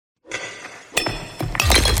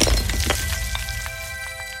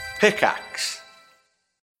Pickaxe.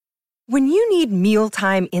 When you need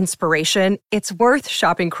mealtime inspiration, it's worth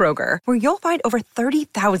shopping Kroger, where you'll find over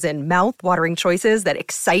 30,000 mouth-watering choices that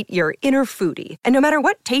excite your inner foodie. And no matter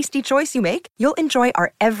what tasty choice you make, you'll enjoy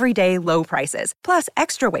our everyday low prices, plus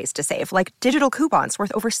extra ways to save, like digital coupons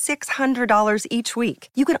worth over $600 each week.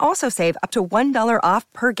 You can also save up to $1 off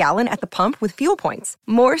per gallon at the pump with fuel points.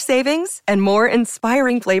 More savings and more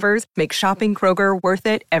inspiring flavors make shopping Kroger worth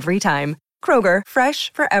it every time. Kroger,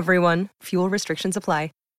 fresh for everyone. Fuel restrictions apply.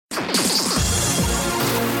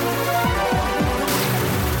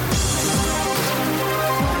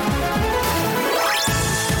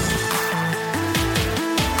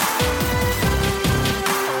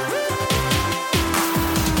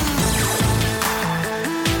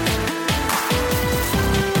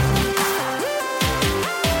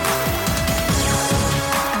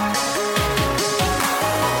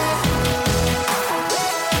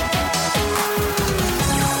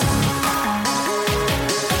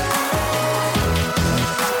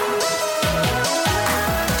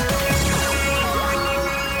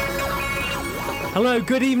 Hello,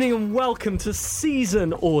 good evening and welcome to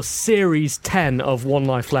season or series 10 of One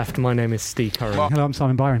Life Left. My name is Steve Curran. Hello, I'm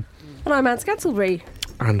Simon Byron. And I'm Anne Scantlebury.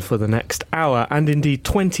 And for the next hour, and indeed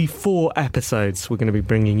 24 episodes, we're going to be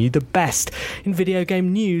bringing you the best in video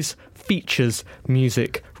game news, features,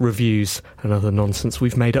 music, reviews, and other nonsense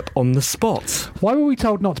we've made up on the spot. Why were we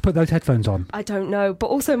told not to put those headphones on? I don't know, but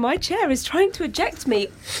also my chair is trying to eject me.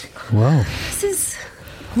 Wow. This is...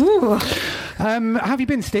 Ooh. Have you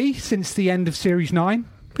been, Steve, since the end of Series 9?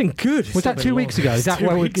 Been good. Was that 2 weeks ago? Is that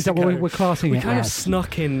what we're classing it as? We kind of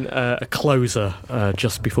snuck in a closer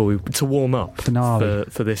just before to warm up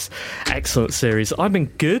for this excellent series. I've been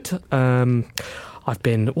good.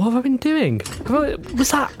 What have I been doing?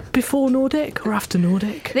 Was that before Nordic or after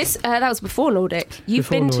Nordic? That was before Nordic. You've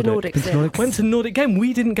been to Nordic since. Went to Nordic Game.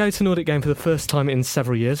 We didn't go to Nordic Game for the first time in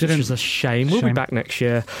several years, which is a shame. We'll be back next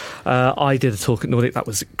year. I did a talk at Nordic. That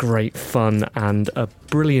was great fun and a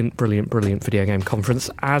brilliant video game conference,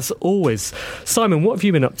 as always. Simon, what have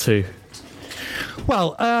you been up to?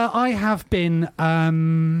 Well, I have been...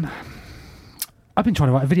 I've been trying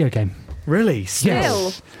to write a video game. Really?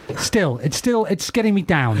 Yes. Still. It's getting me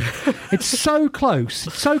down. It's so close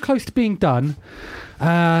to being done.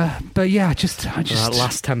 But yeah, I just that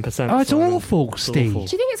last 10%. Oh, it's awful, Steve. Do you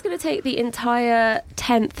think it's going to take the entire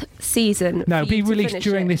 10th season? No, it'll be released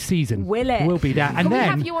during this season. Will it? Will be that, and Can then we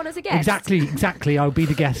have you on as a guest? Exactly. I'll be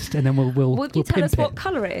the guest, and then we'll you tell us pimp what it.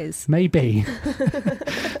 colour it is? Maybe. So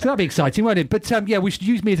that'll be exciting, won't it? But yeah, we should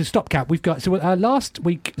use me as a stopgap. We've got last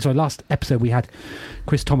episode we had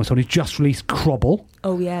Chris Thomas on, who's just released Crobble.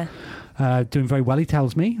 Oh yeah. Doing very well, he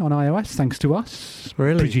tells me, on iOS, thanks to us.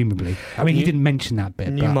 Really? Presumably. I mean, he didn't mention that bit.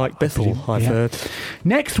 New Mike Bithell, I've heard.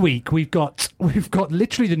 Next week, we've got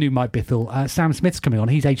literally the new Mike Bithell. Sam Smith's coming on.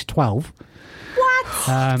 He's age 12. What?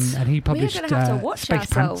 And he published We're going to have to watch Space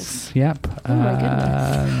ourselves. Pants. Yep. Oh, my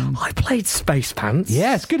goodness. I played Space Pants.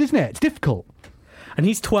 Yeah, it's good, isn't it? It's difficult. And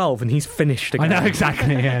he's 12 and he's finished again. I know,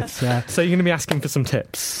 exactly. Yeah, so you're going to be asking for some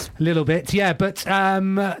tips? A little bit, yeah. But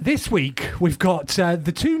this week, we've got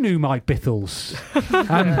the two new Mike Bithells.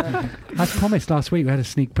 As promised last week, we had a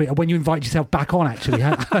sneak peek. When you invite yourself back on, actually.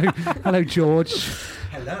 Hello, George.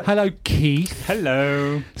 Hello, Keith.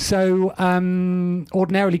 Hello. So,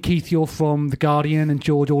 ordinarily, Keith, you're from The Guardian, and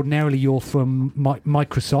George, ordinarily, you're from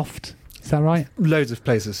Microsoft. Is that right? Loads of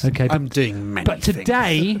places. Okay, I'm doing many things. But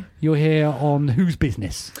today, you're here on whose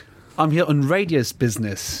business? I'm here on Radio's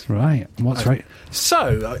business. Right. What's right?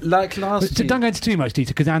 So, like last year... Don't go into too much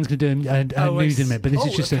detail, because Anne's going to do news in a minute. But this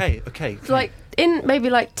is just okay. Like, in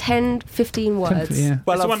maybe 10, 15 words. Yeah.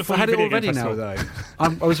 Well, I've had it already now, though. I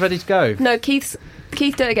was ready to go. No, Keith, do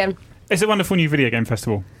it again. It's a wonderful new video game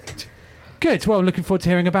festival. Good. Well, looking forward to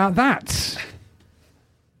hearing about that.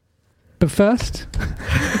 But first,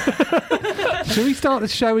 shall we start the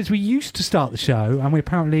show as we used to start the show? And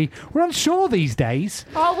we're unsure these days.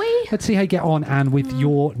 Are we? Let's see how you get on, Anne, with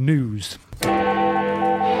your news.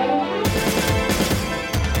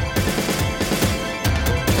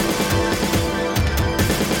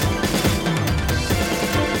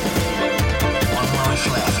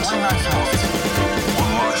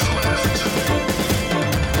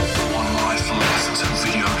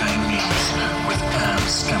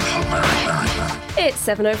 It's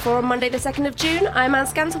 7:04 on Monday the 2nd of June. I'm Anne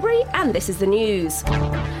Scantlebury and this is the news.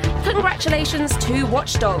 Congratulations to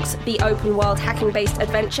Watch Dogs. The open-world hacking-based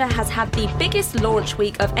adventure has had the biggest launch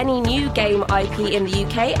week of any new game IP in the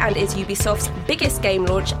UK and is Ubisoft's biggest game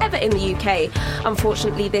launch ever in the UK.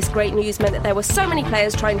 Unfortunately, this great news meant that there were so many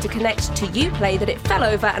players trying to connect to Uplay that it fell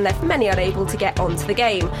over and left many unable to get onto the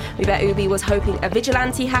game. We bet Ubi was hoping a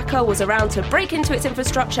vigilante hacker was around to break into its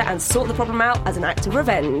infrastructure and sort the problem out as an act of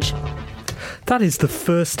revenge. That is the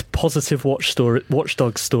first positive Watch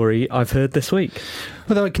Dogs story I've heard this week.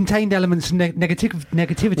 Although it contained elements of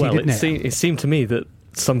negativity, didn't it? It seemed to me that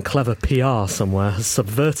some clever PR somewhere has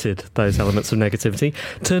subverted those elements of negativity,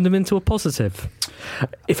 turned them into a positive.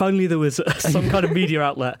 If only there was some kind of media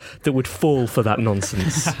outlet that would fall for that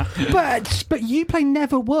nonsense. But Uplay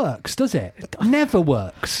never works, does it? Never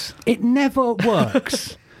works. It never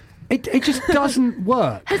works. It just doesn't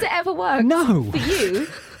work. Has it ever worked? No. For you?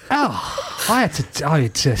 Oh, I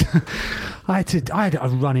had a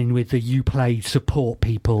run-in with the Uplay support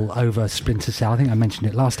people over Splinter Cell. I think I mentioned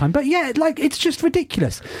it last time. But yeah, like, it's just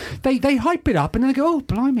ridiculous. They hype it up and then they go, oh,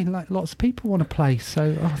 blimey, like, lots of people want to play.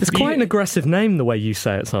 So it's quite an aggressive name, the way you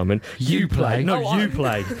say it, Simon. Uplay. No,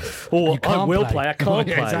 Uplay. Or I will play, I can't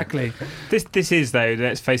play. Exactly. This is, though,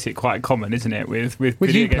 let's face it, quite common, isn't it, with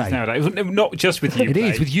video games nowadays? Not just with Uplay. It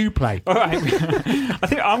is, with Uplay. All right. I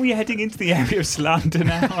think, are we heading into the area of slander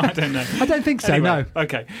now? I don't know. I don't think so, anyway, no.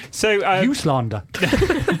 Okay. So... you slander.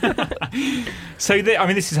 So,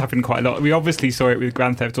 this has happened quite a lot. We obviously saw it with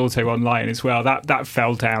Grand Theft Auto Online as well. That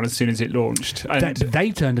fell down as soon as it launched. And they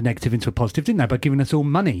turned a negative into a positive, didn't they, by giving us all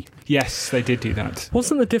money? Yes, they did do that.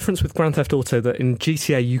 Wasn't the difference with Grand Theft Auto that in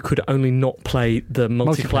GTA you could only not play the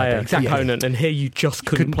multiplayer component, and here you just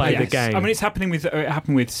couldn't play the game? I mean, it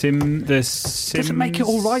happened with Sims. Doesn't make it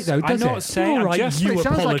all right, though, does it? I'm not saying all right, it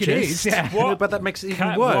sounds like it is. Yeah. No, but that makes it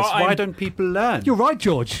even worse. Why don't people learn? You're right,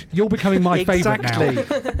 George. You're becoming my favourite now.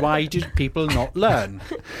 Why do people not learn?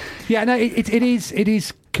 Yeah, no, it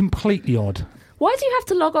is completely odd. Why do you have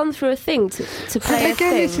to log on through a thing to play a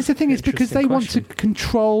thing? This is the thing. It's because they want to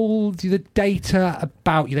control the data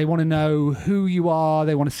about you. They want to know who you are.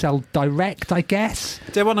 They want to sell direct, I guess.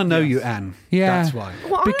 They want to know you, Anne. Yeah. That's why.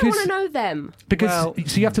 Well, I don't want to know them. So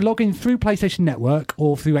you have to log in through PlayStation Network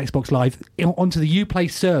or through Xbox Live onto the Uplay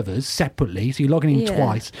servers separately. So you're logging in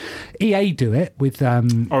twice. EA do it with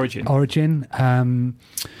Origin.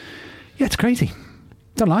 Yeah, it's crazy.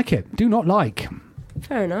 Don't like it. Do not like.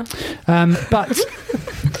 Fair enough. But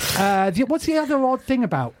what's the other odd thing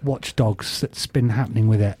about Watch Dogs that's been happening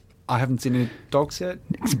with it? I haven't seen any dogs yet.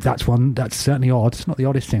 That's certainly odd. It's not the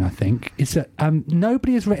oddest thing, I think. Is that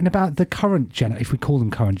nobody has written about the current gen, if we call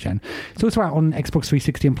them current gen. It's also out on Xbox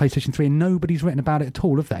 360 and PlayStation 3, and nobody's written about it at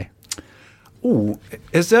all, have they? Oh,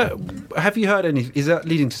 have you heard any? Is that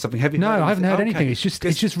leading to something? Have you? No, heard I haven't heard anything. It's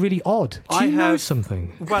just really odd. Do you know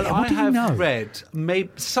something? Well, I have read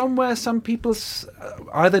somewhere some people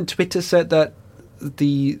either on Twitter said that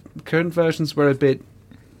the current versions were a bit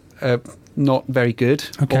not very good,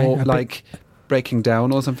 or like breaking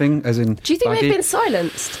down or something. As in, do you think they've been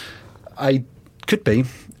silenced? I could be,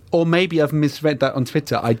 or maybe I've misread that on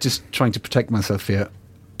Twitter. I'm just trying to protect myself here,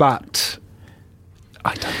 but.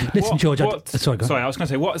 I don't know. Listen, George. I was going to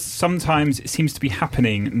say, what sometimes seems to be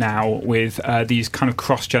happening now with these kind of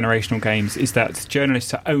cross-generational games is that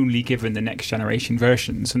journalists are only given the next-generation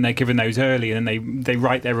versions, and they're given those early, and then they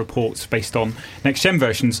write their reports based on next-gen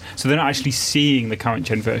versions, so they're not actually seeing the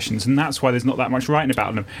current-gen versions, and that's why there's not that much writing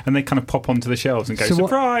about them, and they kind of pop onto the shelves and go,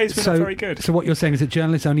 surprise, we're not very good. So what you're saying is that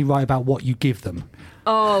journalists only write about what you give them?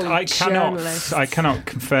 Oh, I cannot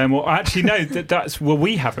confirm. Or actually, no.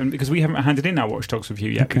 We haven't, because we haven't handed in our Watch Dogs review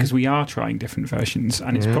yet, because we are trying different versions,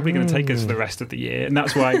 and it's probably going to take us for the rest of the year. And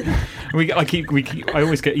that's why I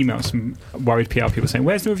always get emails from worried PR people saying,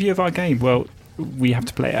 "Where's the review of our game?" Well, we have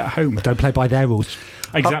to play it at home. Don't play by their rules.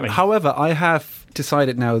 Exactly. However, I have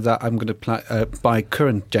decided now that I'm going to buy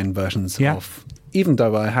current gen versions of. Even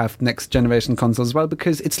though I have next generation consoles as well,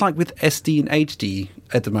 because it's like with SD and HD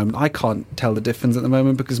at the moment, I can't tell the difference at the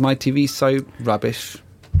moment because my TV's so rubbish.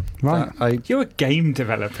 Right. You're a game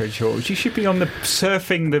developer, George. You should be on the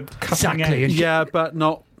surfing the cutting edge. Yeah, but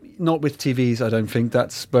not with TVs. I don't think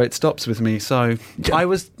that's where it stops with me. So I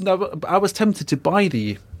was tempted to buy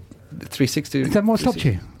the 360. Is that what stopped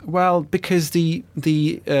you? Well, because the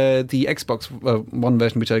Xbox One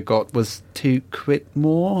version which I got was £2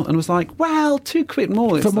 more, and was like, well, £2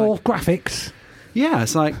 more for more graphics. Yeah,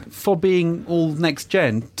 it's like for being all next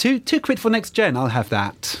gen, £2 for next gen. I'll have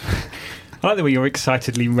that. I like the way you're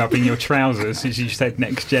excitedly rubbing your trousers as you said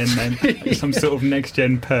next gen. Then some sort of next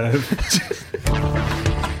gen perv.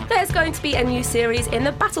 There's there's going to be a new series in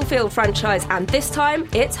the Battlefield franchise, and this time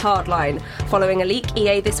it's Hardline. Following a leak,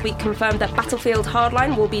 EA this week confirmed that Battlefield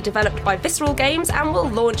Hardline will be developed by Visceral Games and will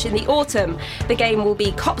launch in the autumn. The game will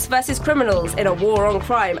be cops versus criminals in a war on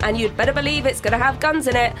crime, and you'd better believe it's going to have guns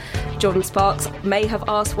in it. Jordan Sparks may have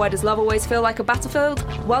asked, why does love always feel like a battlefield?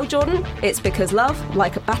 Well, Jordan, it's because love,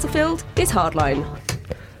 like a battlefield, is Hardline.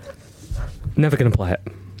 Never going to play it.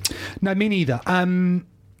 No, me neither.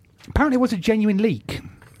 Apparently it was a genuine leak.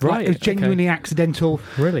 Right, it was genuinely okay. accidental.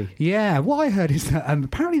 Really? Yeah, what I heard is that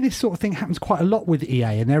apparently this sort of thing happens quite a lot with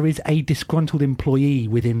EA, and there is a disgruntled employee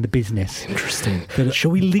within the business. Interesting. Shall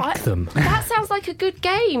we leak them? That sounds like a good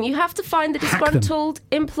game. You have to find the disgruntled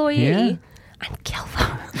employee and kill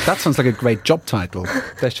them. That sounds like a great job title.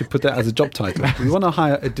 They should put that as a job title. We want to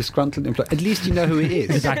hire a disgruntled employee. At least you know who it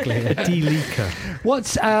is. Exactly. A de-leaker.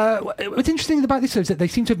 What's interesting about this is that they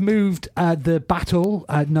seem to have moved the battle,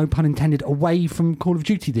 no pun intended, away from Call of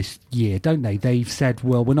Duty this year, don't they? They've said,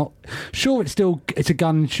 well, we're not sure it's a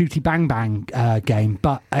gun shooty bang bang game,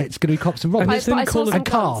 but it's going to be cops and robbers and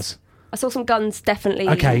cars. I saw some guns, definitely.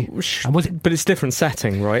 Okay. And was it? But it's different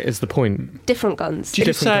setting, right, is the point? Different guns. Did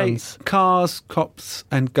you say guns. cars, cops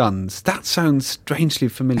and guns? That sounds strangely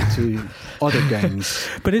familiar to other games.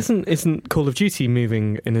 But isn't Call of Duty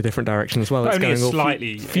moving in a different direction as well? It's Only going all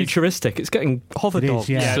slightly. futuristic. It's getting hover It is, dogs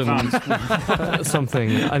yeah. and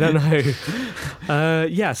something. I don't know.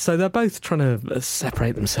 So they're both trying to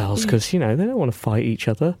separate themselves because, they don't want to fight each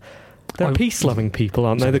other. They're peace-loving people,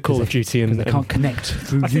 aren't they? The Call of Duty and they can't connect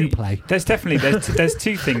through Uplay. There's definitely there's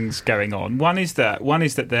two things going on. One is that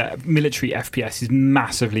the military FPS is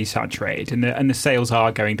massively saturated, and the sales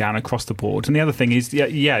are going down across the board. And the other thing is,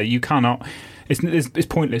 you cannot. It's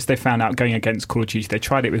pointless. They found out going against Call of Duty. They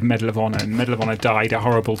tried it with Medal of Honor, and Medal of Honor died a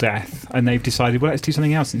horrible death. And they've decided, well, let's do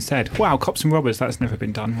something else instead. Wow, cops and robbers. That's never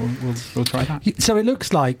been done. We'll try that. So it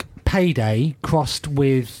looks like Payday crossed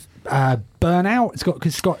with Burnout.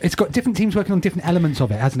 It's got different teams working on different elements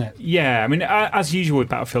of it, hasn't it? Yeah, I mean, as usual with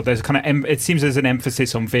Battlefield, there's it seems there's an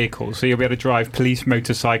emphasis on vehicles, so you'll be able to drive police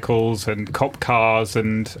motorcycles and cop cars,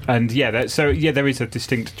 and there is a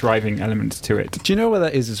distinct driving element to it. Do you know where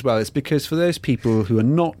that is as well? It's because for those people who are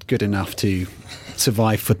not good enough to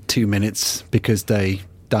survive for 2 minutes because they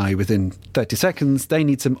die within 30 seconds, they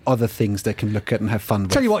need some other things they can look at and have fun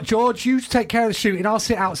with. Tell you what, George, you take care of the shooting. I'll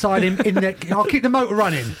sit outside I'll keep the motor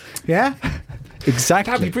running. Yeah?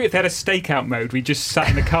 Exactly. That'd be brilliant if they had a stakeout mode. We just sat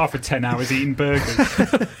in the car for 10 hours eating burgers.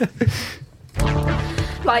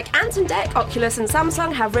 Like Ant and Dec, Oculus and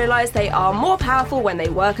Samsung have realised they are more powerful when they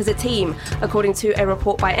work as a team. According to a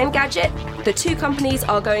report by Engadget, the two companies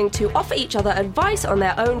are going to offer each other advice on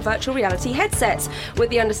their own virtual reality headsets,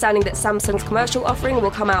 with the understanding that Samsung's commercial offering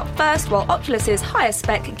will come out first, while Oculus's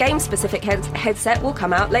higher-spec, game-specific headset will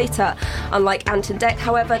come out later. Unlike Ant and Dec,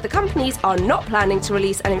 however, the companies are not planning to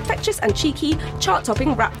release an infectious and cheeky,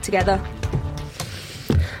 chart-topping wrap together.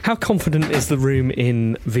 How confident is the room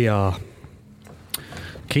in VR?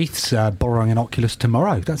 Keith's borrowing an Oculus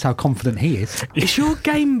tomorrow. That's how confident he is. Is your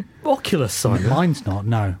game Oculus, Simon? Mine's not,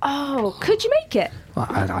 no. Oh, could you make it?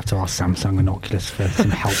 I'd have to ask Samsung and Oculus for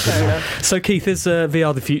some help with that. So, Keith, is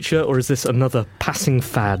VR the future, or is this another passing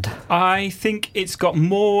fad? I think it's got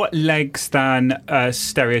more legs than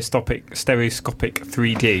stereoscopic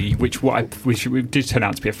 3D, which did turn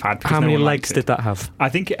out to be a fad. How many legs did that have? I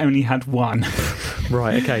think it only had one.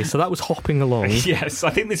 Right, okay, so that was hopping along. Yes,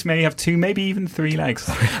 I think this may have 2, maybe even 3 legs.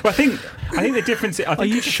 But I think the difference... Are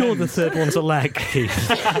you sure the third one's a leg, Keith?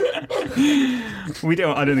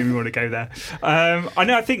 I don't think we want to go there.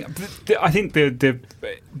 I think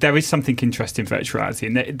there is something interesting in virtual reality,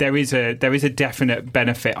 and there is a definite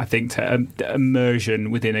benefit, I think, to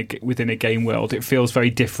immersion within a game world. It feels very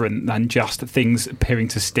different than just things appearing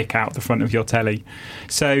to stick out the front of your telly.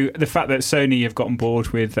 So the fact that Sony have got on board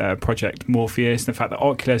with Project Morpheus, and the fact that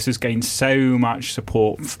Oculus has gained so much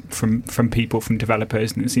support from people, from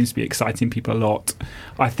developers, and it seems to be exciting people a lot,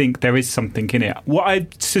 I think there is something in it. What I'm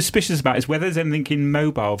suspicious about is whether there's anything in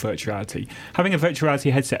mobile virtual reality. Having a virtual reality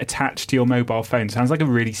headset attached to your mobile phone sounds like a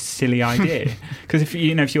really silly idea, because if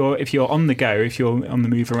you're on the go, if you're on the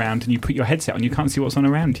move around and you put your headset on, you can't see what's on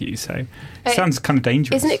around you, so it sounds kind of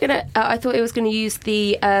dangerous. Isn't it going to... I thought it was going to use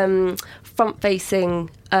the front-facing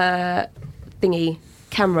thingy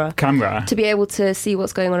camera to be able to see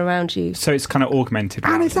what's going on around you. So it's kind of augmented.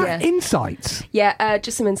 And is that insights? Yeah,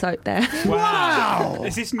 just some insight there. Wow!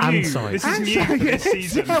 Is this new? Insights. This is new for this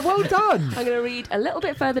season. Yeah, well done. I'm going to read a little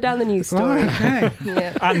bit further down the news story. Okay.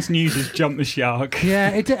 Yeah. Anne's news has jumped the shark.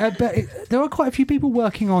 Yeah, there are quite a few people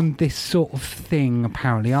working on this sort of thing,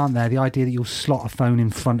 apparently, aren't there? The idea that you'll slot a phone in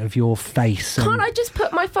front of your face. Can't I just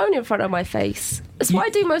put my phone in front of my face? That's what I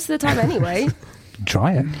do most of the time anyway.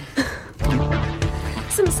 Try it.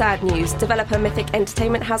 Some sad news. Developer Mythic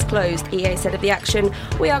Entertainment has closed. EA said of the action,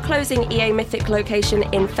 "We are closing EA Mythic location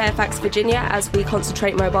in Fairfax, Virginia, as we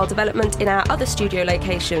concentrate mobile development in our other studio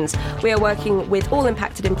locations. We are working with all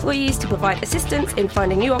impacted employees to provide assistance in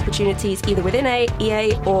finding new opportunities either within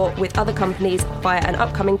EA or with other companies via an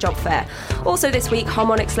upcoming job fair." Also this week,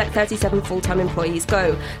 Harmonix let 37 full-time employees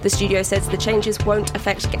go. The studio says the changes won't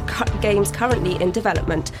affect games currently in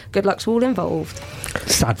development. Good luck to all involved.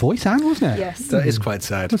 Sad voice, Anne, wasn't it? Yes. That is quite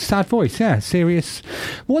sad. It's a sad voice, yeah. Serious.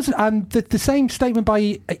 Wasn't the same statement by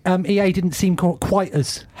EA didn't seem quite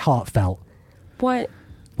as heartfelt. Why?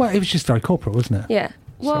 Well, it was just very corporate, wasn't it? Yeah.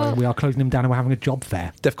 Well, so we are closing them down and we're having a job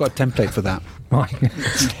fair. They've got a template for that. Right.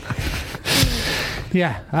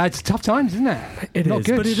 Yeah, it's tough times, isn't it? It Not is,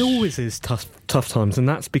 good. but it always is tough times, and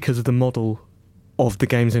that's because of the model of the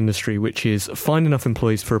games industry, which is find enough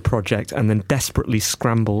employees for a project and then desperately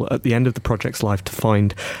scramble at the end of the project's life to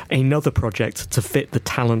find another project to fit the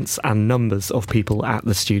talents and numbers of people at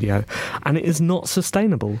the studio. And it is not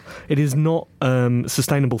sustainable. It is not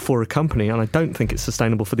sustainable for a company, and I don't think it's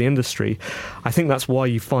sustainable for the industry. I think that's why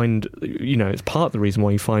you find, it's part of the reason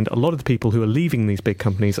why you find a lot of the people who are leaving these big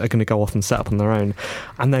companies are going to go off and set up on their own,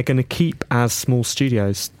 and they're going to keep as small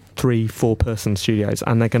studios, 3-4 person studios,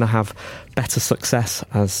 and they're going to have better success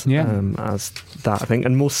as that, I think,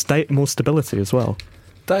 and more stability as well.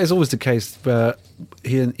 That is always the case where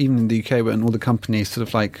here, even in the UK, when all the companies sort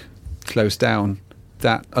of like close down,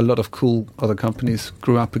 that a lot of cool other companies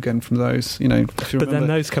grew up again from those, if you but remember. Then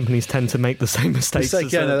those companies tend to make the same mistakes as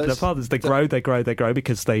their fathers. They grow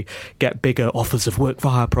because they get bigger offers of work for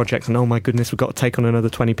hire projects, and oh my goodness, we've got to take on another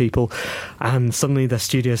 20 people, and suddenly their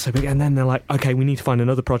studio's so big, and then they're like, okay, we need to find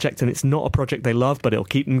another project, and it's not a project they love, but it'll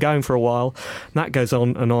keep them going for a while. And that goes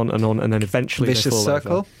on and on and on, and then eventually vicious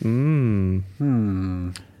circle.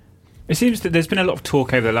 It seems that there's been a lot of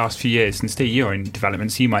talk over the last few years, and Steve, you're in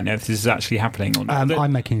development, so you might know if this is actually happening or not.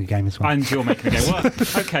 I'm making a game as well. And you're making a game. Well,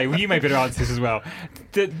 okay, well, you may better answer this as well.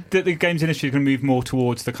 That the games industry is going to move more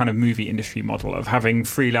towards the kind of movie industry model of having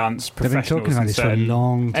freelance professionals. They've been talking about this for a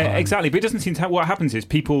long time. Exactly, but it doesn't seem to what happens is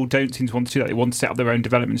people don't seem to want to do that. They want to set up their own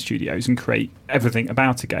development studios and create everything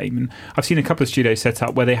about a game. And I've seen a couple of studios set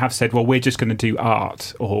up where they have said, well, we're just going to do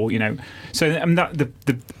art, or, So that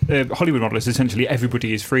the Hollywood model is essentially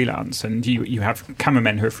everybody is freelance, and you have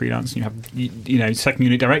cameramen who are freelance, and you have second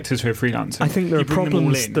unit directors who are freelance. I think there are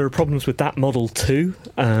problems. There are problems with that model too.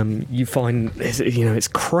 You find it's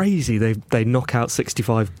crazy. They knock out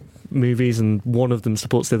 65 movies and one of them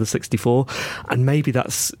supports the other 64, and maybe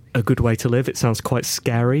that's a good way to live. It sounds quite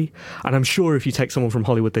scary, and I'm sure if you take someone from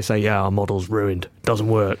Hollywood, they say, yeah, our model's ruined, doesn't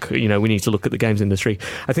work, we need to look at the games industry.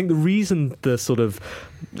 I think the reason the sort of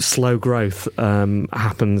slow growth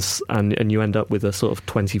happens and you end up with a sort of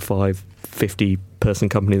 25-50 person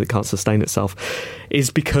company that can't sustain itself is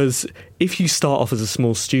because if you start off as a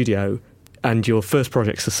small studio and your first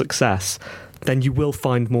project's a success, then you will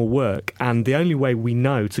find more work. And the only way we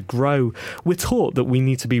know to grow, we're taught that we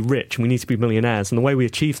need to be rich and we need to be millionaires, and the way we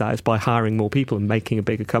achieve that is by hiring more people and making a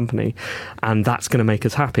bigger company, and that's going to make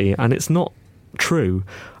us happy. And it's not true.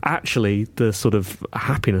 Actually, the sort of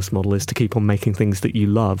happiness model is to keep on making things that you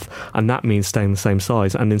love, and that means staying the same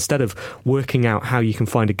size. And instead of working out how you can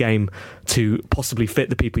find a game to possibly fit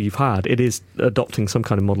the people you've had, it is adopting some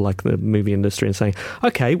kind of model like the movie industry and saying,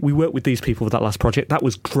 okay, we worked with these people for that last project, that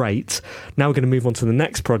was great, now we're going to move on to the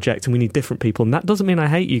next project and we need different people. And that doesn't mean I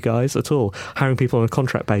hate you guys at all. Hiring people on a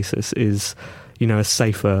contract basis is a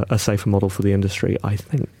safer model for the industry, I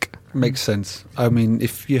think. Makes sense. I mean,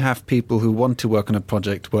 if you have people who want to work on a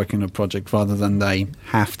project, working on a project rather than they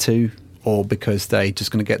have to, or because they're just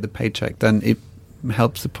going to get the paycheck, then it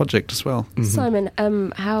helps the project as well. Mm-hmm.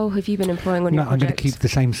 Simon, how have you been employing on your project? I'm going to keep the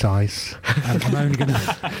same size. I'm only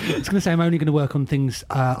going to work on things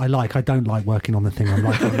I like. I don't like working on the thing I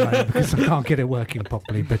like on the moment because I can't get it working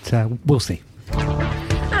properly, but we'll see.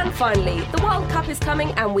 Finally, the World Cup is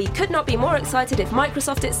coming, and we could not be more excited if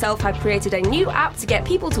Microsoft itself had created a new app to get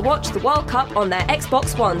people to watch the World Cup on their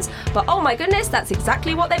Xbox Ones. But oh my goodness, that's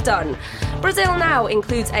exactly what they've done. Brazil Now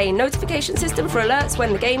includes a notification system for alerts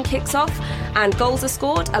when the game kicks off and goals are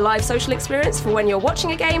scored, a live social experience for when you're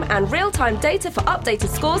watching a game, and real-time data for updated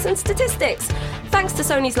scores and statistics. Thanks to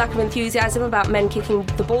Sony's lack of enthusiasm about men kicking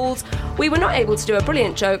the balls, we were not able to do a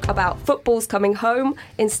brilliant joke about footballs coming home.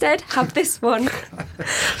 Instead, have this one.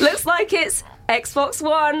 Looks like it's Xbox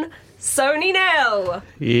One, Sony nil.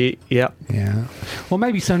 Yeah. Well,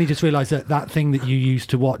 maybe Sony just realised that thing that you use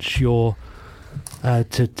to watch your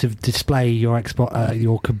to display your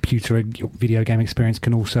your computer and your video game experience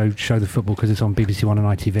can also show the football because it's on BBC One and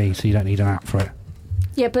ITV, so you don't need an app for it.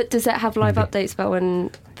 Yeah, but does that have live updates about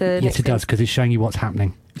when the Yes, it does, because it's showing you what's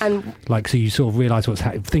happening. And so you sort of realise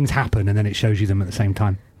things happen, and then it shows you them at the same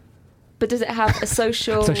time. But does it have a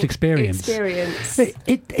social experience?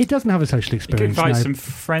 It doesn't have a social experience. You could invite some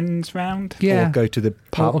friends round. Yeah. Or go to the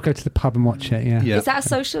pub. Or go to the pub and watch it, yeah. Is that a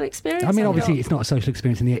social experience? I mean, obviously, it's not a social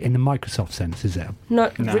experience in the Microsoft sense, is it? No.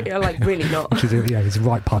 Which Really not. is it's a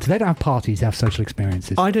right party. They don't have parties, they have social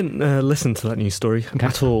experiences. I didn't listen to that news story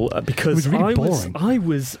at all because it was really boring. I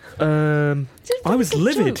was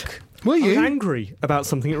livid. Joke. Were you? I was angry about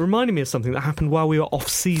something. It reminded me of something that happened while we were off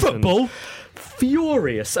season. Football?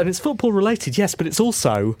 Furious. And it's football related, yes, but it's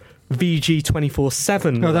also VG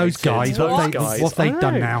 24/7. Oh, those guys. What have they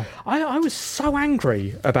done now? I was so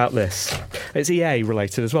angry about this. It's EA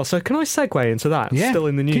related as well. So can I segue into that? Yeah. Still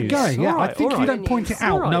in the news. Keep going. Yeah, All right, I think if you don't point it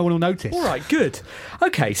out, no one will notice. All right, good.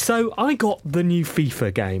 Okay, so I got the new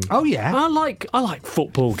FIFA game. Oh yeah. I like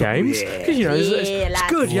football games. 'Cause, you know, it's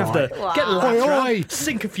good. You have to get the lads round,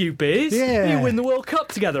 sink a few beers. Yeah. You win the World Cup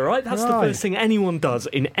together, right? That's the Right. first thing anyone does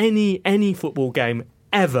in any football game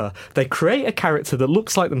ever. They create a character that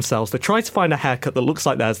looks like themselves. They try to find a haircut that looks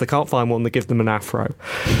like theirs. They can't find one. They give them an afro.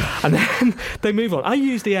 And then they move on. I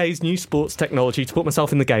used EA's new sports technology to put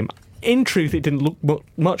myself in the game. In truth, it didn't look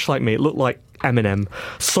much like me. It looked like Eminem,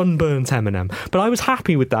 sunburnt Eminem. But I was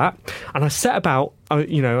happy with that, and I set about, I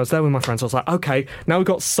was there with my friends. I was like, okay, now we've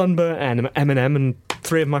got sunburnt Eminem and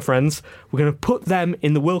 3 of my friends. We're going to put them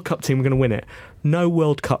in the World Cup team. We're going to win it. No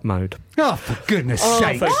World Cup mode. Oh, for goodness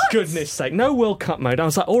sake. For goodness sake. No World Cup mode. I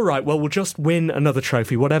was like, all right, well, we'll just win another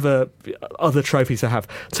trophy, whatever other trophies they have.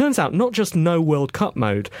 Turns out, not just no World Cup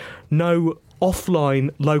mode, no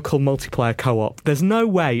offline local multiplayer co-op. There's no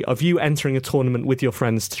way of you entering a tournament with your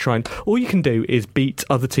friends to try and... All you can do is beat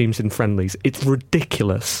other teams in friendlies. It's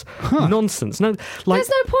ridiculous. Nonsense. No, There's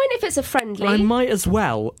no point if it's a friendly. I might as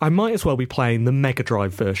well be playing the Mega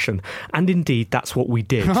Drive version, and indeed that's what we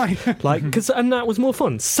did. Right. And that was more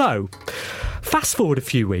fun. So, fast forward a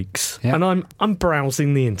few weeks, and I'm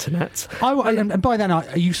browsing the internet. And by then, are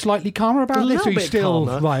you slightly calmer about this? Or are you still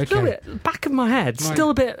calmer. right? Okay. A little bit, back of my head,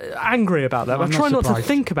 still a bit angry about that. I'm I try not not to surprised.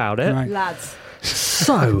 think about it. Right. Lads.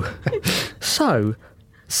 So,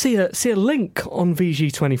 see a link on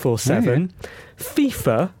VG 24/7.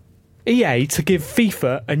 FIFA, EA to give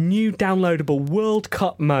FIFA a new downloadable World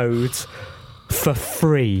Cup mode for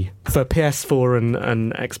free for PS4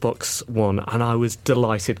 and Xbox One, and I was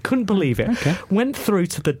delighted. Couldn't believe it. Okay. Went through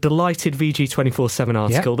to the delighted VG 24/7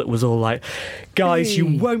 article that was all like, guys, you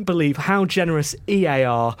won't believe how generous EA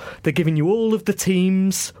are. They're giving you all of the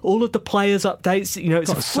teams, all of the players' updates. You know, it's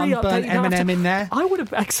Got a free sunburnt update. You don't have Eminem to- in there. I would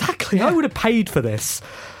have I would have paid for this.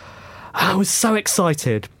 I was so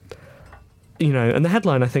excited. And the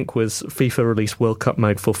headline I think was FIFA released World Cup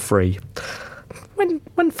mode for free.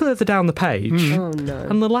 Went further down the page, Oh no.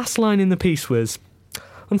 and the last line in the piece was,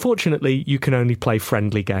 unfortunately, you can only play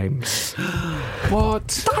friendly games. What?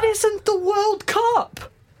 That isn't the World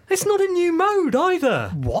Cup! It's not a new mode either.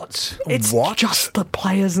 What? It's just the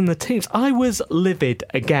players and the teams. I was livid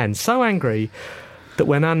again, so angry that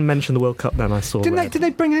when Anne mentioned the World Cup, then I saw red. Did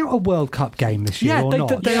they bring out a World Cup game this year Yeah, or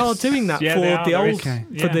not? they are doing that Yeah, for they are. the There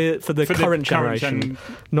old, is. for the current generation, gen.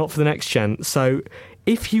 not for the next gen. So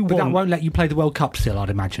if you But that want, won't let you play the World Cup still, I'd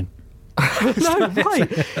imagine. no,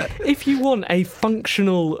 right. If you want a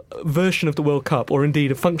functional version of the World Cup, or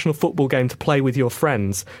indeed a functional football game to play with your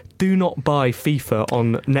friends, do not buy FIFA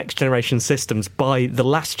on next generation systems. Buy the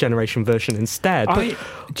last generation version instead. Do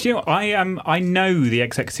you know, I know the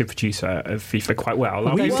executive producer of FIFA quite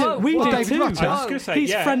well. We Whoa, do whoa, David David too. Rutter. I was gonna say, He's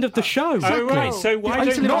yeah. a friend of the show. Oh, right. So why Yeah,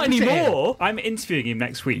 don't Not opposite anymore. I'm interviewing him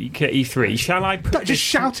next week at E3. Shall I put Just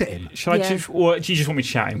shout at him. Shall I Yeah. just, or do you just want me to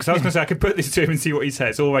shout him? Because I was going to say I could put this to him and see what he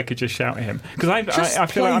says, or I could just shout at him. Because I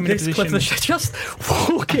feel like I'm in a this clip of the position. show. Just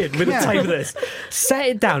walk in with a tape of this, set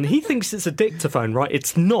it down. He thinks it's a dictaphone, right?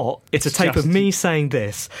 It's not. It's a tape of just- me saying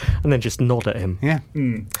this, and then just nod at him. Yeah.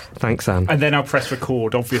 Thanks, Anne. And then I'll press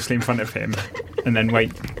record, obviously in front of him, and then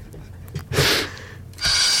wait.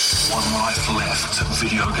 One life left.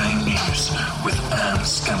 Video game news with Anne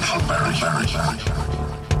Scantleberry.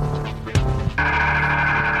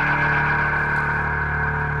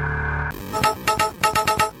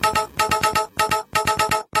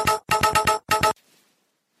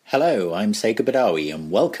 Hello, Hello, I'm Sega Badawi and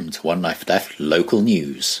welcome to One Life Left Local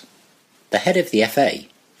News. The head of the FA,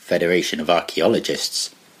 Federation of Archaeologists,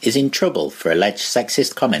 is in trouble for alleged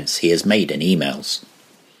sexist comments he has made in emails.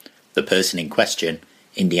 The person in question,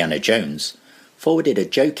 Indiana Jones, forwarded a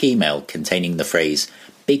joke email containing the phrase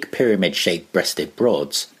 "big pyramid-shaped breasted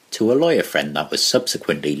broads" to a lawyer friend that was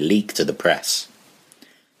subsequently leaked to the press.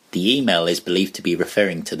 The email is believed to be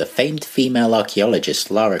referring to the famed female archaeologist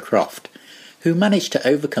Lara Croft, who managed to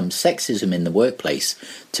overcome sexism in the workplace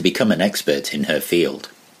to become an expert in her field.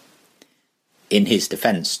 In his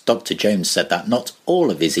defence, Dr. Jones said that not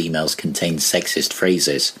all of his emails contained sexist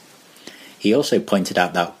phrases. He also pointed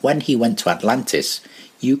out that when he went to Atlantis,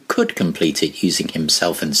 you could complete it using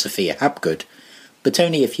himself and Sophia Hapgood, but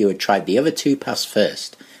only if you had tried the other two paths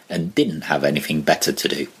first and didn't have anything better to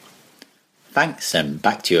do. Thanks, and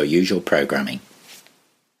back to your usual programming.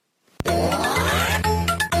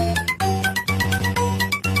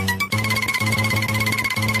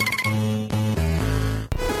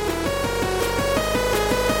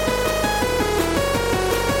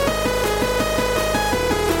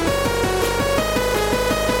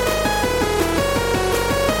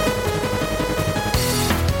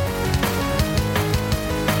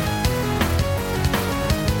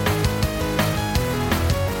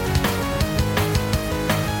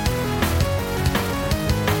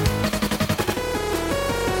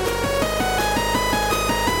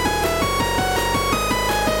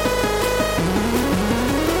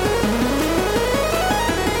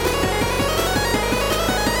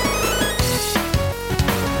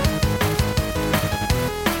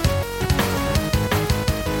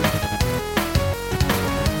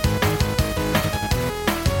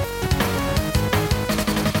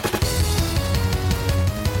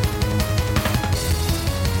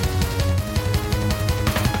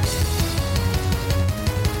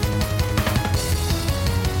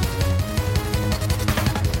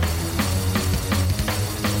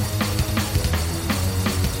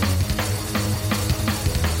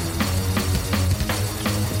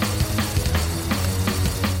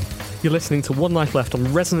 You're listening to One Life Left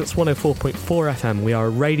on Resonance 104.4 FM. We are a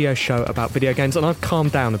radio show about video games, and I've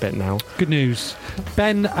calmed down a bit now. Good news.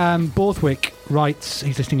 Ben Borthwick writes,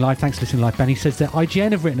 he's listening live, thanks for listening live, Ben. He says that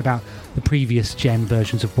IGN have written about the previous gen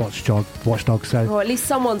versions of Watch Dogs, so... Or at least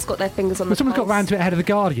someone's got their fingers on the someone's got round to it ahead of The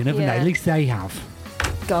Guardian, haven't they? At least they have.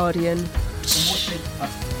 Guardian.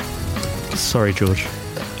 Sorry, George.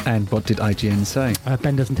 And what did IGN say?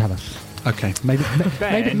 Ben doesn't tell us. Okay. Maybe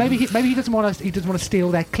he doesn't want us. He doesn't want to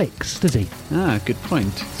steal their clicks, does he? Ah, good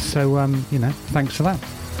point. So thanks for that.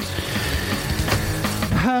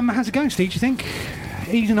 How's it going, Steve? Do you think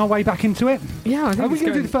easing our way back into it? Yeah, I think are we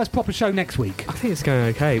going to do the first proper show next week? I think it's going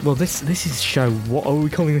okay. Well, this is show. What are we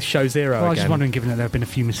calling this? Show zero. Well, I was again? just wondering, given that there have been a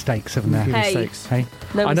few mistakes, haven't there? Hey. Mistakes. Hey,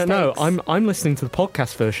 No I don't know. mistakes. I'm listening to the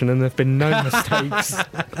podcast version, and there've been no mistakes.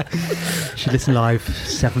 you should listen live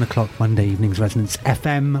 7 o'clock Monday evenings. Resonance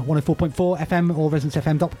FM 104.4 FM or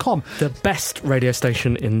resonancefm.com. The best radio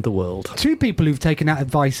station in the world. Two people who've taken that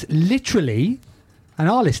advice literally and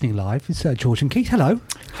are listening live is George and Keith. Hello.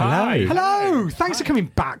 Hi. Hello. Thanks for coming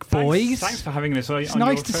back, boys. Thanks for having us on. It's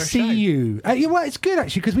nice to see you. Well, it's good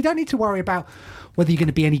actually because we don't need to worry about whether you're going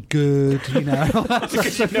to be any good. You know,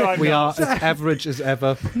 We are as average as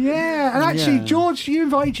ever. Yeah, and actually, Yeah. George, you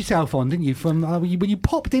invited yourself on, didn't you? From when you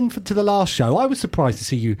popped in to the last show, I was surprised to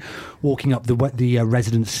see you walking up the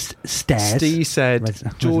residence stairs. Steve said,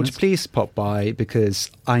 George, residence. please pop by because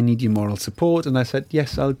I need your moral support. And I said,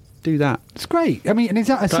 yes, I'll do that. It's great. I mean, and is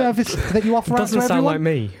that a service that you offer out to Doesn't sound everyone? like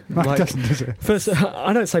me. Right, Like, doesn't, does it? First,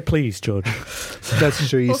 I don't say please, George. That's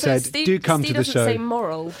true. He Also, said, Steve, do come Steve to the doesn't show. say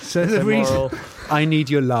moral. So the reason, Moral. I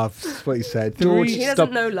need your love. That's what he said. The George, reason- He stop.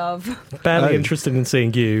 doesn't know love. Barely Oh. interested in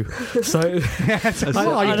seeing you. So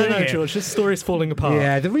I don't know, George. This story's falling apart.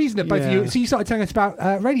 Yeah, the reason that both of you... Yeah. So you started telling us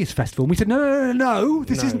about Radius Festival, and we said, no,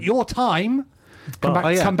 this No. isn't your time. Come back, Oh,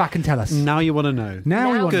 yeah. come back and tell us. Now you want to know. Now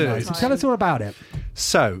we Now want to Good. know. So tell us all about it.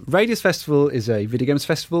 So, Radius Festival is a video games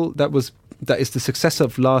festival that is the successor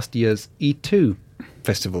of last year's E2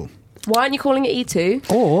 festival. Why aren't you calling it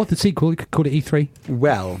E2? Or the sequel, you could call it E3.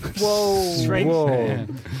 Well, Whoa. Strange. whoa.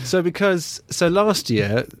 So last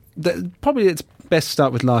year, probably it's best to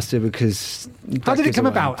start with last year because How did it gives come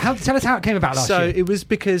away. about? Tell us how it came about last So year. it was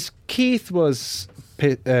because Keith was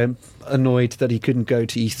annoyed that he couldn't go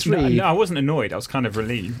to E3. No, I wasn't annoyed. I was kind of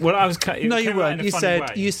relieved. Well, I was. No, you weren't. You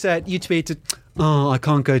said you tweeted, "Oh, I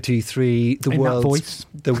can't go to E3. The In that voice.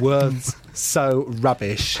 world's so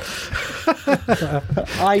rubbish."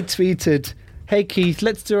 I tweeted, "Hey Keith,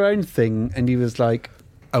 let's do our own thing," and he was like,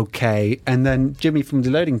 "Okay." And then Jimmy from the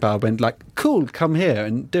Loading Bar went like, "Cool, come here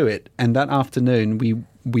and do it." And that afternoon, we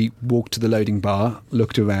we walked to the loading bar,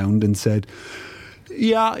 looked around, and said,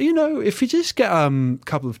 "Yeah, if you just get a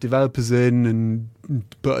couple of developers in and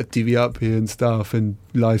put a TV up here and stuff and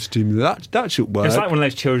live stream, that should work." It's like one of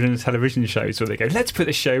those children's television shows where they go, "Let's put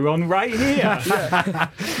the show on right here."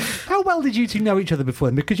 How well did you two know each other before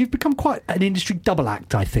then? Because you've become quite an industry double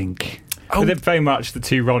act, I think. But they're very much the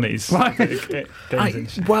two Ronnies.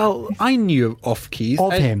 Well, I knew of Keith.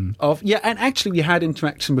 Of him. And actually we had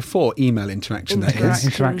interaction before, email interaction, that is.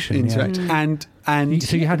 Interaction. And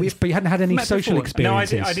so you hadn't had any social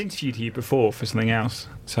experiences. No, I'd interviewed you before for something else.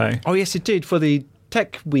 So. Oh, yes, it did, for the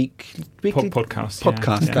Tech Weekly podcast.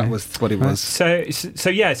 Yeah. That was what it was. So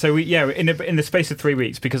we in the space of 3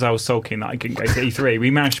 weeks, because I was sulking that I couldn't go to E3, we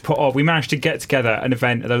managed to get together an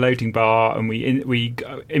event at the loading bar, and we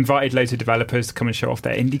invited loads of developers to come and show off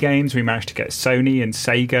their indie games. We managed to get Sony and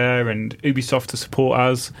Sega and Ubisoft to support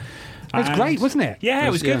us. It was great, wasn't it? Yeah, it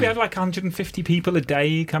was good. Yeah. We had like 150 people a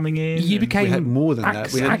day coming in. You became we had more than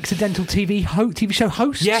that. We had accidental TV show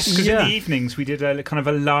host. Yes, because in the evenings we did a kind of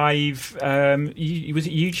a live. Was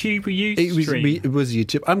it YouTube or Ustream? It was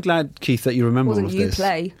YouTube. I'm glad, Keith, that you remember all of this.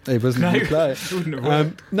 It wasn't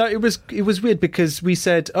Uplay. No, it was weird because we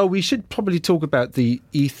said, we should probably talk about the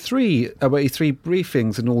E3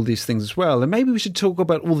 briefings and all these things as well, and maybe we should talk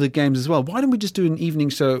about all the games as well. Why don't we just do an evening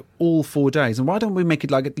show all 4 days, and why don't we make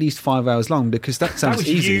it like at least 5 hours long, because that sounds that was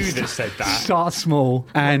easy. You that said that. Start small.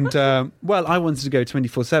 And I wanted to go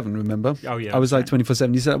 24/7. Remember? Oh yeah. I was like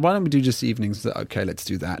 24/7. He said, "Why don't we do just evenings?" Okay, let's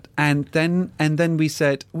do that. And then we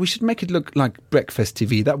said we should make it look like Breakfast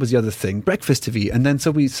TV. That was the other thing, Breakfast TV. And then so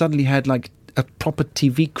we suddenly had like a proper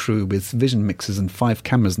TV crew with vision mixers and 5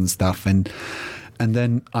 cameras and stuff. And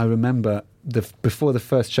then I remember before the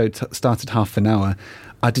first show started half an hour,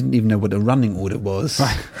 I didn't even know what a running order was.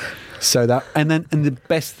 Right. So that and the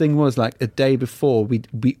best thing was like a day before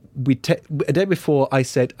I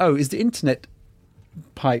said, is the internet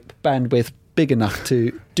pipe bandwidth big enough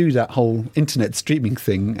to do that whole internet streaming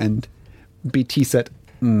thing? And BT said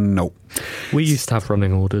no. We used to have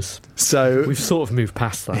running orders, so we've sort of moved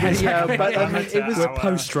past that. Yeah, but it was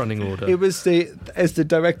post running order. It was as the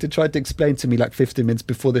director tried to explain to me like 15 minutes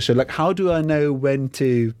before the show, like how do I know when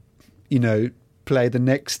to, play the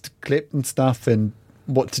next clip and stuff and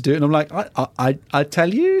what to do, and I'm like, I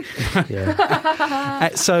tell you. Yeah.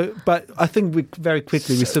 But I think we very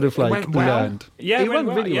quickly we sort of like learned. Yeah, it went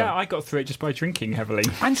really well. Yeah, I got through it just by drinking heavily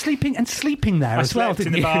and sleeping there as well. I slept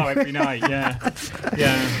in the bar every night. Yeah,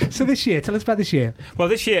 yeah. So this year, tell us about this year. Well,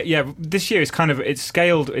 this year is kind of it's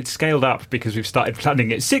scaled up because we've started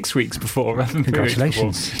planning it 6 weeks before rather than 3 weeks before.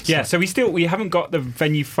 Congratulations. Yeah, so we haven't got the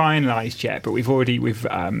venue finalised yet, but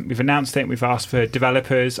we've announced it. We've asked for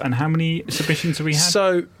developers, and how many submissions have we had?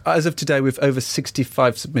 So, as of today, we've over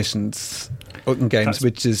 65 submissions in games,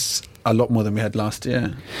 which is a lot more than we had last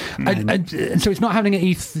year. And so it's not happening at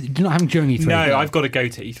E3. Not having during E3. No, I've got to go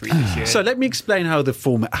to E3 this year. So let me explain how the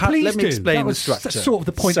format. Let me explain the structure. That's sort of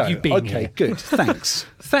the point of you being here. Okay, good. Thanks.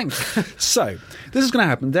 So this is going to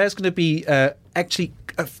happen. There's going to be actually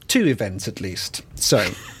 2 events at least. So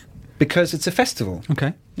because it's a festival.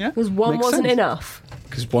 Okay. Yeah. Because one wasn't enough.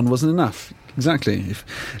 Because one wasn't enough. Exactly.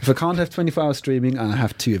 If I can't have 24-hour streaming, I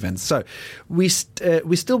have 2 events. So we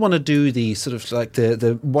still want to do the sort of like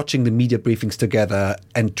the watching the media briefings together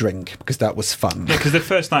and drink, because that was fun. Yeah, because the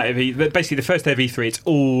first night of basically the first day of E3, it's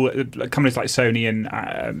all companies like Sony and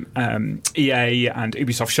EA and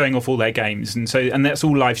Ubisoft showing off all their games, and that's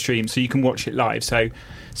all live streamed, so you can watch it live.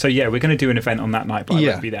 So yeah, we're going to do an event on that night, but I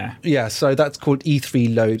won't be there. Yeah, so that's called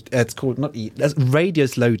E3 Load. It's called that's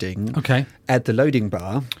Radio's Loading. Okay. At the loading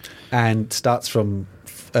bar, and starts from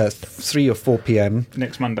 3 or 4 p.m.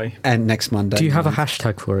 next Monday. Do you have a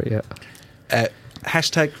hashtag for it yet?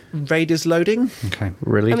 Hashtag Radio's Loading. Okay.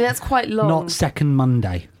 Really? I mean, that's quite long. Not second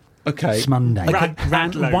Monday. Okay. It's Monday.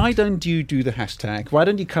 Why don't you do the hashtag? Why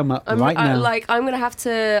don't you come up right now? I'm going to have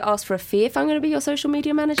to ask for a fee if I'm going to be your social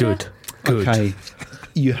media manager. Good. Okay.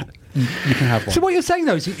 You can have one. So what you're saying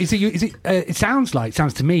though is it sounds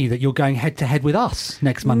to me that you're going head to head with us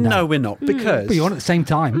next Monday. No, we're not, because but you're on at the same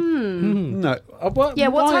time. No. What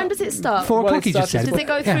time does it start? 4 o'clock. You just said. Does it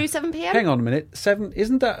go through 7 p.m? Hang on a minute. 7?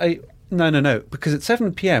 Isn't that a? No. Because at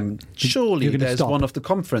 7 p.m. surely there's one of the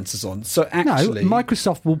conferences on. So actually, no.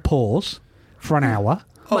 Microsoft will pause for an hour.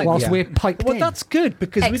 whilst we're piped Well, in. that's good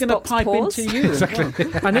because we're going to Xbox pipe pause. into you. Exactly.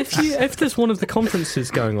 And if there's one of the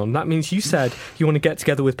conferences going on, that means you said you want to get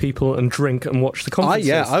together with people and drink and watch the conferences.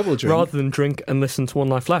 yeah, I will drink. Rather than drink and listen to One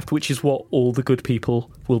Life Left, which is what all the good people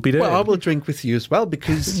will be doing. Well, I will drink with you as well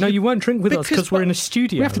because... No, you won't drink with us because we're in a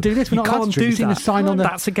studio. We have to do this. We're You not allowed can't to drink. do You've seen that. the sign on the-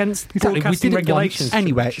 That's against Exactly, we broadcasting did it once. regulations.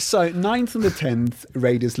 Anyway, so 9th and the 10th,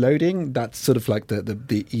 Raid is loading. That's sort of like the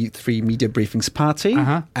E3 media briefings party,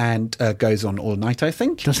 and goes on all night, I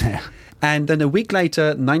think. Does it? And then a week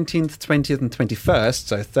later, 19th, 20th, and 21st,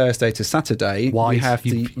 so Thursday to Saturday, we have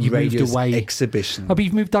You the moved Radio's away. exhibition. Oh, but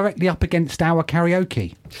you've moved directly up against our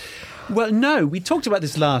karaoke. Well, no, we talked about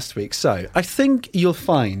this last week, so I think you'll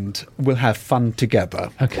find we'll have fun together.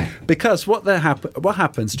 Okay. Because what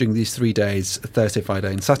happens during these 3 days, Thursday,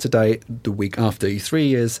 Friday, and Saturday, the week after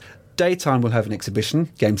E3 is... Daytime we'll have an exhibition,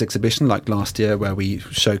 games exhibition, like last year where we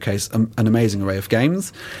showcase an amazing array of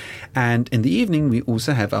games. And in the evening we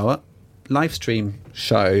also have our live stream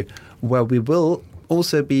show where we will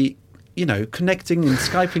also be, connecting and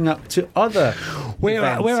Skyping up to other We're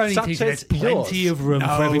only such teasing. as There's plenty yours. of room No,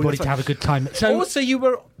 for everybody that's to have a good time. So, Also,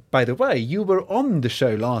 by the way, you were on the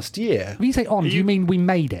show last year. when you say on, do you mean we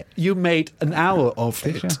made it? You made an hour of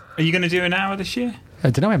it. Are you going to do an hour this year? I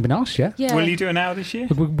don't know, I haven't been asked yet. Yeah. Will you do an hour this year?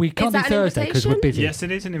 We can't do that an Thursday because we're invitation? busy. Yes, it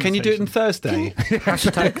is an Can invitation. you do it on Thursday?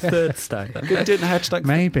 Hashtag Thursday. Could do it on hashtag.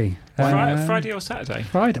 Maybe. Friday or Saturday?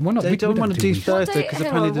 Friday. Well, not, They we don't want to do weekends. Thursday because Hang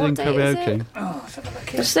apparently on, they're doing what day is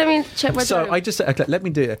karaoke. Just let me check my So diary. I just said, okay, let me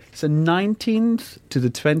do it. So 19th to the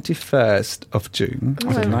 21st of June. So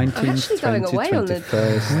I'm 19th, actually going 20th, away on the-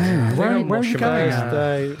 21st. Where are you going?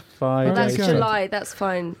 Thursday, Friday. Well, that's go. July. That's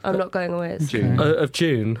fine. I'm not going away. It's June. Of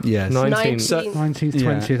June? Yes. 19th. So- 19th, Yeah.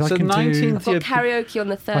 20th. So I can 19th, I've got Yeah, karaoke on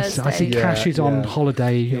the Thursday. I see Yeah, Cash is on yeah.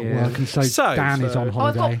 holiday at Yeah. work, and so So- Dan is on Oh, I've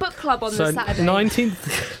holiday. got book club on So the Saturday.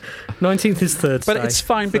 19th is Thursday. But it's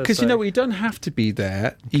fine because Thursday. you don't have to be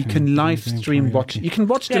there. You can live stream watch. You can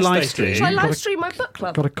watch the Yes, live they stream. do. Shall I live stream my book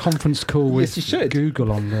club? Got a conference call with Yes, you should.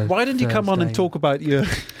 Google on the. Why don't you come on and Thursday. talk about your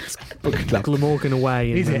book club? Glamorgan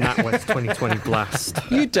away in Is the it? NatWest 2020 blast.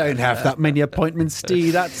 You don't have that many appointments,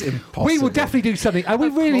 Steve. That's impossible. We will definitely do something. We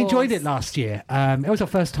Of really course. enjoyed it last year. It was our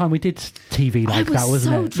first time we did TV like was that,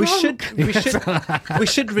 wasn't so it? We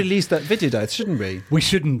should release that video, though, shouldn't we? We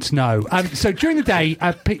shouldn't, no. So during the day,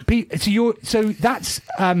 that's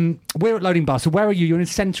we're at Loading Bar. So where are you? You're in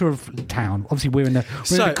the centre of town. Obviously, we're in the.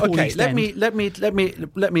 Okay.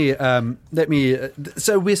 Let me.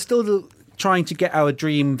 So we're still trying to get our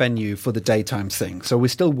dream venue for the daytime thing. So we're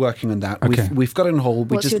still working on that. Okay. We've got it on hold.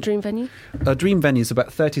 What's your dream venue? Our dream venue is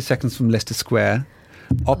about 30 seconds from Leicester Square.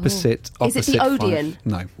 Opposite. Is it the Five- Odeon?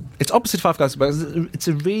 No, it's opposite Five Guys. But it's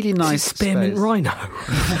a really nice Spearmint space. Rhino.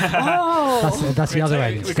 Oh, That's the We're other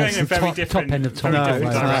going- end. we're going That's in the very top different- end of top. very No, different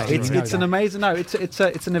it's not. directions. It's an amazing. No,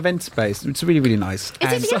 it's an event space. It's really really nice.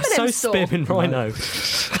 is it the So M&M store? Spearmint Rhino.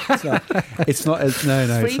 It's not as no.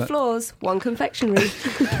 Three It's not. floors, one confectionery.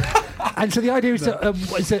 And so the idea is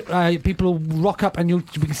that people will rock up and you'll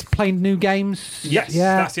be playing new games. Yes,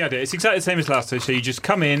 Yeah. that's the idea. It's exactly the same as last time. So you just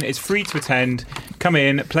come in, it's free to attend, come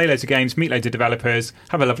in, play loads of games, meet loads of developers,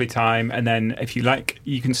 have a lovely time, and then if you like,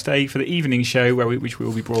 you can stay for the evening show which we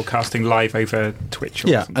will be broadcasting live over Twitch. Or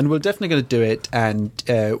Yeah, something. and we're definitely going to do it, and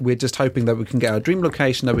we're just hoping that we can get our dream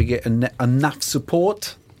location, that we get enough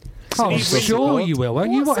support. Oh, Sponsor sure support. you will,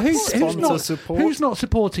 won't you? What Who's support? not? Sponsor support. Who's not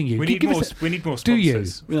supporting you? we Can you need give more. us We need more Do you?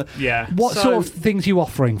 sponsors. Yeah. what So- sort of things are you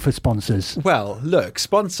offering for sponsors? Well, look,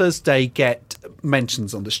 sponsors, they get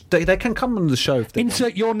mentions on the they can come on the show if they want.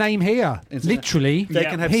 Insert your name here. Literally, They Yeah.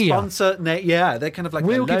 can have here. sponsor, they can have like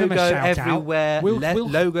We'll their give them a logo shout out. everywhere, We'll-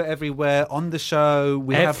 logo everywhere on the show.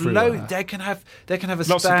 We Everywhere. have they can have a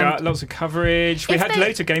Lots stand. of coverage. We If had they-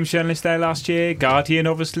 loads of games journalists there last year. Guardian,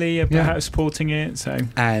 obviously, supporting it. So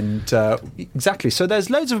And exactly, so there's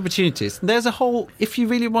loads of opportunities. There's a whole. If you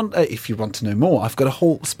really want, if you want to know more, I've got a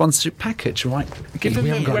whole sponsorship package. Right, give them We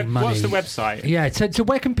haven't got the any money. what's the website? Yeah. So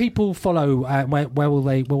where can people follow? Where will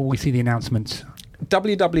we see the announcements?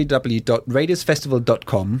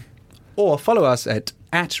 www.radiusfestival.com or follow us at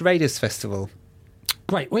Radius Festival.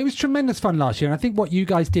 Great. Well, it was tremendous fun last year, and I think what you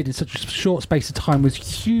guys did in such a short space of time was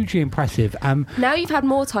hugely impressive. Now you've had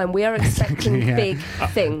more time, we are expecting yeah. big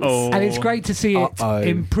things. Oh. And it's great to see it Uh-oh.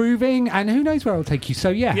 improving, and who knows where it'll take you. So,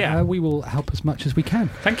 Yeah. we will help as much as we can.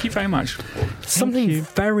 Thank you very much. Something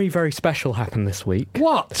very, very special happened this week.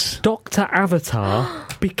 What? Dr. Avatar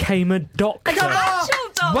became a doctor. An actual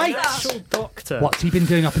doctor. Wait. Actual doctor. What's he been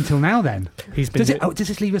doing up until now, then? He's been. Does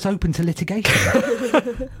this leave us open to litigation?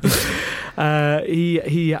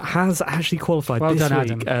 He has actually qualified Well this done,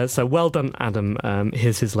 week. Adam. So well done, Adam.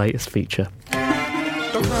 Here's his latest feature.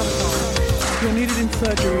 You're needed in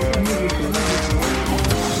surgery immediately.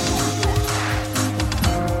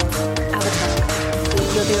 Avatar,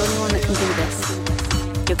 you're the only one that can do this.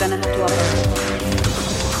 You're gonna have to operate.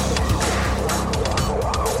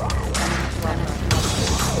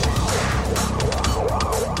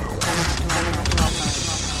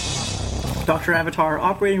 Dr. Avatar,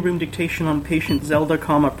 operating room dictation on patient Zelda,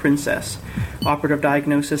 Princess. Operative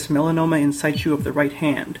diagnosis, melanoma in situ of the right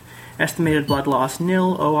hand. Estimated blood loss,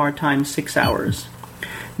 nil, OR time 6 hours.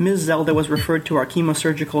 Ms. Zelda was referred to our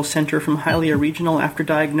chemosurgical center from Hylia Regional after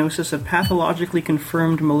diagnosis of pathologically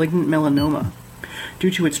confirmed malignant melanoma. Due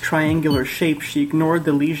to its triangular shape, she ignored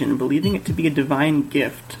the lesion, believing it to be a divine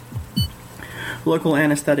gift. Local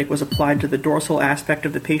anesthetic was applied to the dorsal aspect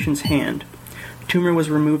of the patient's hand. Tumor was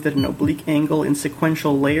removed at an oblique angle in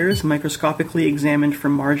sequential layers, microscopically examined for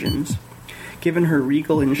margins. Given her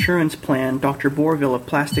Regal insurance plan, Dr. Bourville of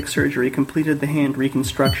Plastic Surgery completed the hand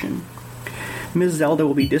reconstruction. Ms. Zelda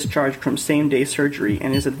will be discharged from same-day surgery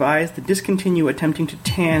and is advised to discontinue attempting to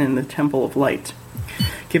tan in the Temple of Light.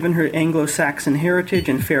 Given her Anglo-Saxon heritage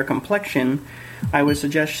and fair complexion, I would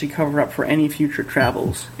suggest she cover up for any future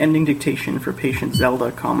travels. Ending dictation for patient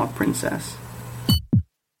Zelda, Princess.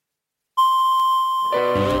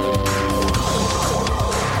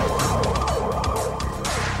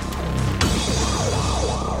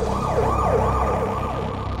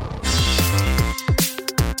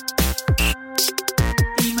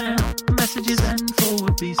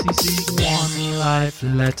 One Life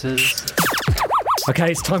Letters.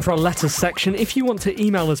 Okay, it's time for our letters section. If you want to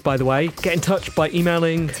email us, by the way, get in touch by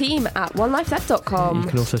emailing team@onelifeleft.com. You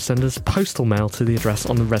can also send us postal mail to the address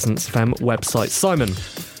on the Resonance FM website. Simon.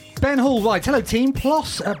 Ben Hall writes, hello team,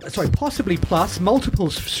 possibly plus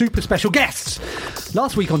multiple super special guests.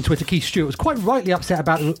 Last week on Twitter, Keith Stewart was quite rightly upset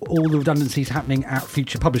about all the redundancies happening at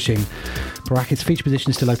Future Publishing. Brackets, feature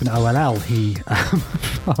position is still open at OLL, he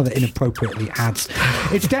rather inappropriately adds.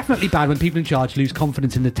 It's definitely bad when people in charge lose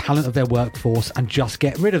confidence in the talent of their workforce and just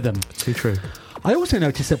get rid of them. Too true. I also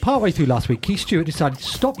noticed that partway through last week, Keith Stewart decided to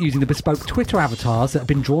stop using the bespoke Twitter avatars that had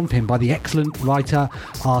been drawn for him by the excellent writer,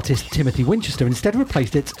 artist Timothy Winchester, and instead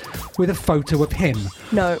replaced it with a photo of him.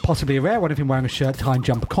 No. Possibly a rare one of him wearing a shirt, tie and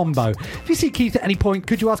jumper combo. If you see Keith at any point,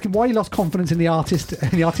 could you ask him why he lost confidence in the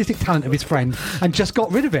artistic talent of his friend and just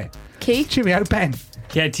got rid of it? Keith? Cheerio, Ben.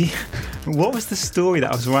 Yeah, what was the story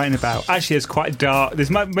that I was writing about? Actually, it's quite dark. There's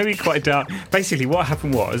maybe quite dark. Basically, what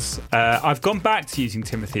happened was I've gone back to using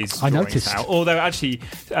Timothy's. I noticed. Now, although actually,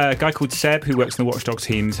 a guy called Seb, who works in the Watchdog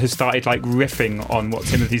teams, has started like riffing on what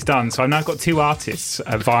Timothy's done. So I've now got two artists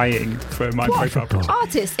vying for my profile picture.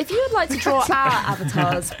 Artists, if you would like to draw our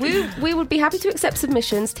avatars, we would be happy to accept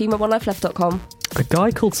submissions. team@onelifeleft.com. A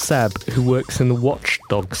guy called Seb, who works in the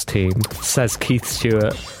Watchdogs team, says Keith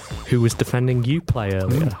Stewart, who was defending Uplay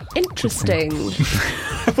earlier. Interesting.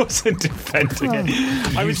 I wasn't defending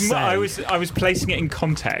it. I was placing it in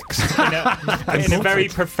context in a very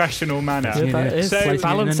professional manner. Yeah, that is. So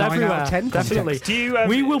balance everywhere. Definitely.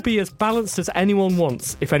 We will be as balanced as anyone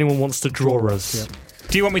wants if anyone wants to draw us. Yeah.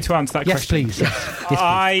 Do you want me to answer that question? Yes, please. Yes, please.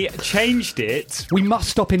 I changed it. We must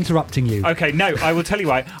stop interrupting you. Okay, no, I will tell you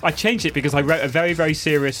why. I changed it because I wrote a very, very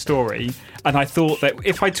serious story, and I thought that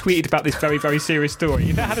if I tweeted about this very, very serious story,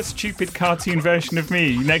 if it had a stupid cartoon version of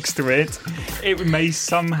me next to it, it may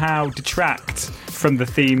somehow detract from the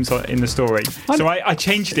themes in the story. So I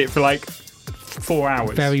changed it for like 4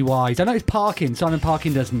 hours. Very wise. I know it's Parkin. Simon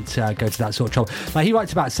Parkin doesn't go to that sort of trouble. Like, he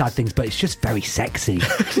writes about sad things, but it's just very sexy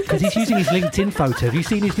because he's using his LinkedIn photo. Have you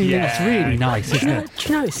seen his new link? It's really nice, isn't it?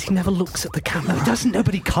 Do you notice he never looks at the camera? No, he doesn't.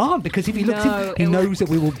 Nobody can't, because if he looks, he knows that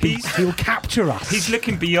he will capture us. He's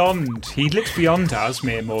looking beyond. He looks beyond us,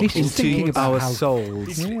 mere mortals. He's thinking about our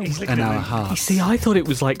souls and our hearts. You see, I thought it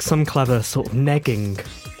was like some clever sort of negging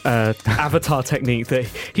avatar technique that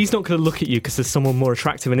he's not going to look at you because there's someone more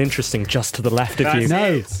attractive and interesting just to the left of you.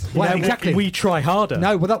 No. Well, exactly. We try harder.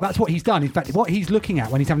 No, well, that's what he's done. In fact, what he's looking at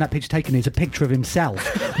when he's having that picture taken is a picture of himself,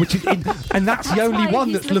 which is, and that's the only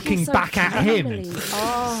one that's looking so back at him.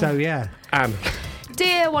 Oh. So yeah.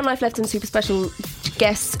 Dear One Life Left and super special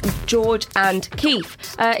guests George and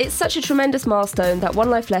Keith, it's such a tremendous milestone that One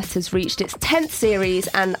Life Left has reached its 10th series,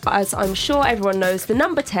 and as I'm sure everyone knows, the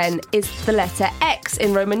number 10 is the letter X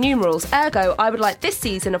in Roman numerals. Ergo, I would like this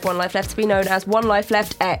season of One Life Left to be known as One Life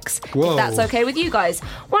Left X. Whoa. If that's okay with you guys.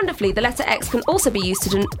 Wonderfully, the letter X can also be used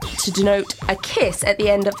to denote a kiss at the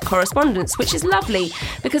end of correspondence, which is lovely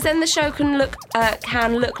because then the show can look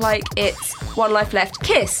like it's One Life Left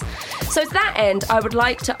Kiss. So to that end, I would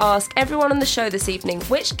like to ask everyone on the show this evening evening,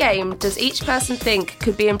 which game does each person think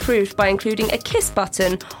could be improved by including a kiss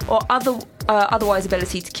button or otherwise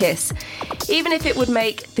ability to kiss, even if it would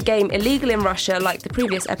make the game illegal in Russia like the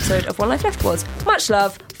previous episode of One Life Left was? Much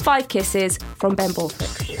love, 5 kisses from Ben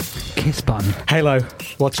Borthwick. Kiss button. Halo.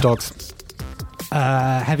 Watch Dogs.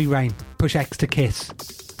 Heavy Rain. Push X to kiss.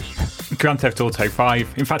 Grand Theft Auto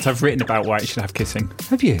 5. In fact, I've written about why it should have kissing.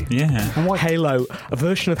 Have you? Yeah. And why? Halo. A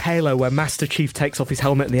version of Halo where Master Chief takes off his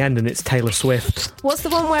helmet at the end and it's Taylor Swift. What's the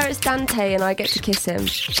one where it's Dante and I get to kiss him?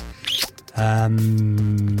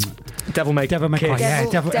 Devil May Cry. Yeah,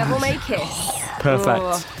 Devil May Kiss.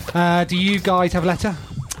 Perfect. Do you guys have a letter?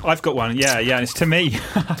 I've got one. Yeah, it's to me.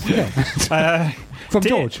 From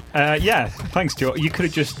George? Yeah, thanks, George. You could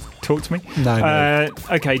have just talked to me. No.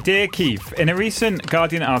 Okay, dear Keith, in a recent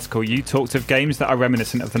Guardian article, you talked of games that are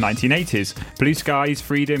reminiscent of the 1980s. Blue skies,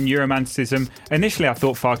 freedom, Euromanticism. Initially, I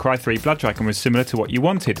thought Far Cry 3 Blood Dragon was similar to what you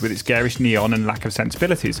wanted, with its garish neon and lack of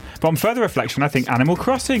sensibilities. But on further reflection, I think Animal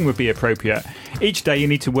Crossing would be appropriate. Each day you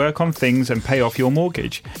need to work on things and pay off your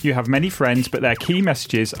mortgage. You have many friends, but their key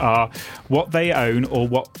messages are what they own or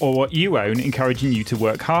what you own, encouraging you to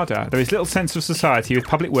work harder. There is little sense of society, with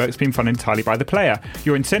public works being funded entirely by the player.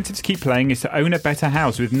 Your incentive to keep playing is to own a better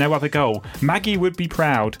house with no other goal. Maggie would be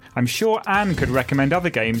proud. I'm sure Anne could recommend other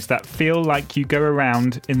games that feel like you go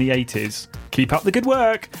around in the 80s. Keep up the good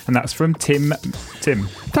work. And that's from Tim.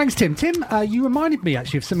 Thanks, Tim. Tim, you reminded me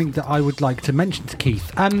actually of something that I would like to mention to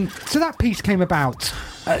Keith. So that piece came about.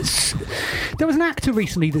 There was an actor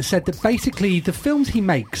recently that said that basically the films he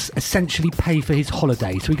makes essentially pay for his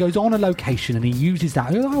holiday. So he goes on a location and he uses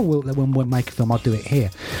that. When we'll make a film, I'll do it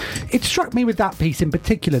here. It struck me with that piece in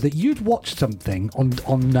particular that you'd watched something on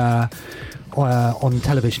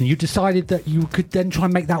television. You decided that you could then try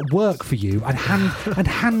and make that work for you and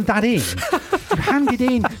hand that in. You handed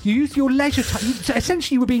in. You used your leisure time. So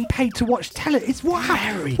essentially, you were being paid to watch television. It's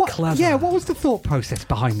very clever. Yeah. What was the thought process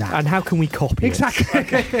behind that? And how can we copy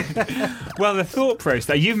exactly? Well, the thought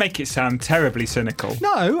process. You make it sound terribly cynical.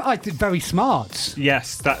 No, I did very smart.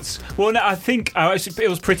 Yes, that's. Well, no, I think it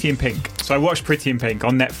was Pretty in Pink. So I watched Pretty in Pink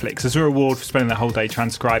on Netflix as a reward for spending the whole day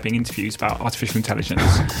transcribing interviews about artificial intelligence.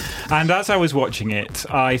 And as I was watching it,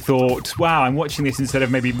 I thought, wow, I'm watching this instead of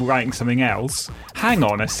maybe writing something else. Hang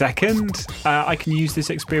on a second. I can use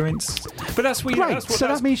this experience. But that's what. Great. So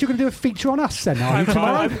that means you're going to do a feature on us then, are you,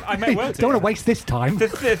 tomorrow? I may well do. Don't want to waste this time. The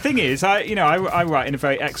thing is, I write in a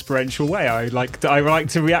very experiential way. I like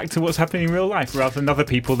to react to what's happening in real life rather than other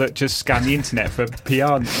people that just scan the internet for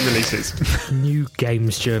PR releases. New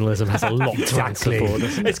games journalism has a lot to answer for,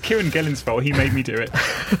 doesn't it? It's Kieran Gillen's fault. He made me do it.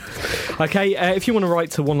 Okay, if you want to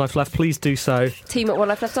write to One Life Left, please do so.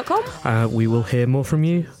 team@onelifeleft.com. We will hear more from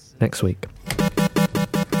you next week.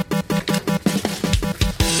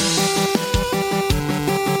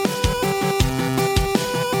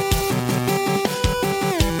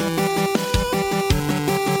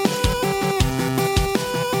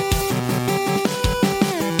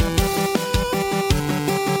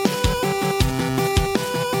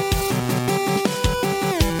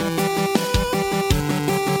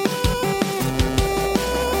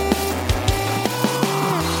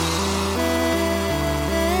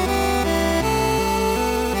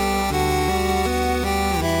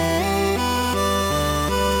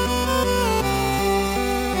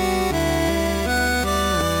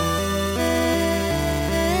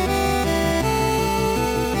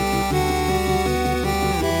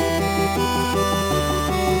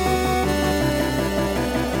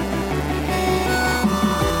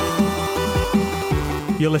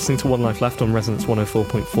 You're listening to One Life Left on Resonance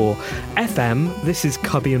 104.4 FM. This is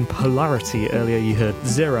Cubby and Polarity. Earlier you heard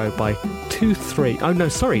 0 by 023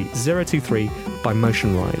 by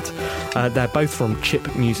Motion Ride. They're both from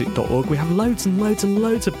chipmusic.org. We have loads and loads and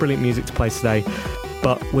loads of brilliant music to play today,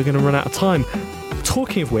 but we're going to run out of time.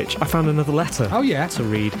 Talking of which, I found another letter to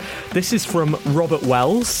read. This is from Robert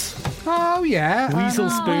Wells. Oh, yeah.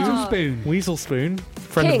 Weasel Spoon.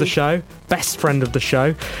 Friend of the show. Best friend of the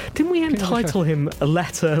show. Didn't we entitle him a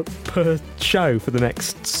letter per show for the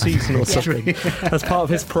next season or something? As part of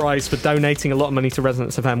his prize for donating a lot of money to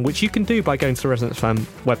Resonance FM, which you can do by going to the Resonance FM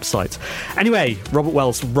website. Anyway, Robert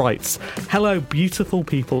Wells writes, "Hello, beautiful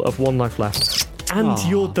people of One Life Left. And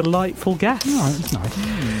your delightful guest. Oh, that's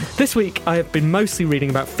nice. This week, I have been mostly reading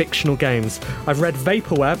about fictional games. I've read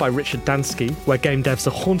Vaporware by Richard Dansky, where game devs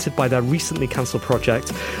are haunted by their recently cancelled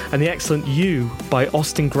project, and the excellent You by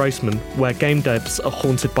Austin Grossman, where game devs are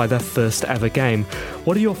haunted by their first ever game.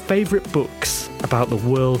 What are your favourite books about the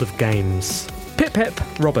world of games? Pip Pip,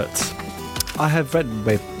 Robert. I have read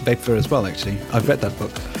Vapor as well, actually. I've read that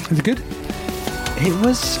book. Is it good? It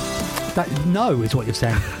was... No is what you're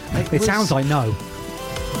saying. It sounds like no.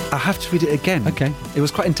 I have to read it again. Okay. It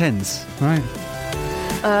was quite intense. Right.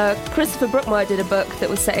 Christopher Brookmeyer did a book that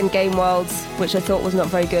was set in game worlds, which I thought was not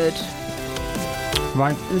very good.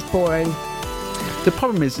 Right. It was boring. The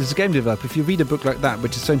problem is, as a game developer, if you read a book like that,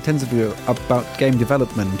 which is so intensively about game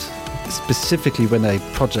development, specifically when a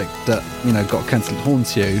project that got cancelled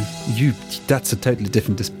haunts you, that's a totally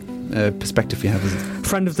different perspective you have.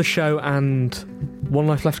 Friend of the show and One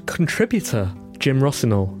Life Left contributor Jim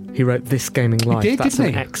Rossignol. He wrote This Gaming Life. That's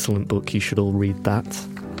an excellent book. You should all read that.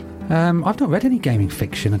 I've not read any gaming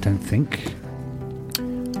fiction, I don't think.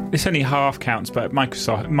 This only half counts, but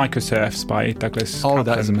Microsurfs by Douglas. Oh,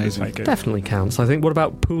 that is amazing. Definitely counts. I think. What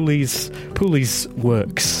about Pooley's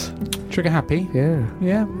works? Trigger Happy. Yeah.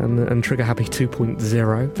 Yeah. And Trigger Happy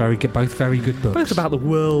 2.0. Very good. Both very good books. Both about the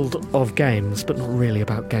world of games, but not really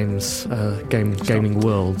about games, gaming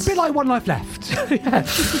worlds. A bit like One Life Left. Yeah.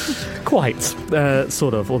 Quite.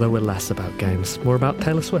 Sort of, although we're less about games. More about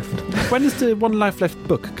Taylor Swift. When is the One Life Left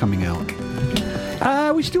book coming out?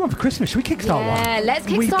 We should do one for Christmas. Should we kickstart one? Yeah, let's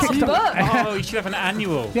kickstart a book. Oh, you should have an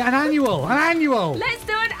annual. Yeah, an annual. Let's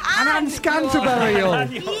do an annual.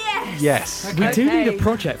 Scanterbury. Yes. We do need a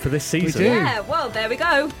project for this season. We do. Yeah, well, there we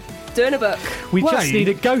go. Doing a book. We just need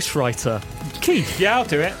a ghostwriter. Keith. Yeah, I'll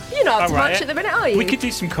do it. You're not up to I'll write much it. at the minute, are you? We could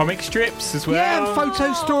do some comic strips as well. Yeah, and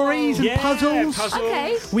photo stories and puzzles.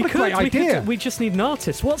 Okay. We What a great idea. We just need an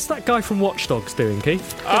artist. What's that guy from Watch Dogs doing,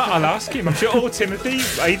 Keith? I'll ask him. I'm sure. Or Timothy.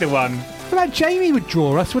 Either one. What about Jamie would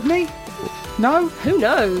draw us, wouldn't he? No? Who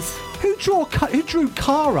knows? Who drew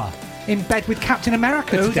Kara in bed with Captain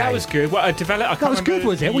America today? That was good. Well, I developed. I That can't was good, remember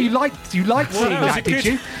was it? Well, you liked seeing that, did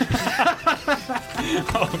you?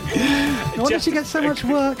 Why did she get so much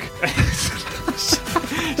work?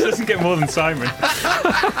 She doesn't get more than Simon.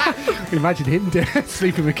 Imagine him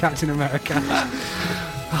sleeping with Captain America.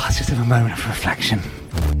 Oh, let's just have a moment of reflection.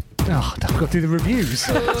 Oh, I've got to do the reviews. This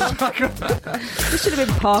should have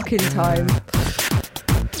been parking time.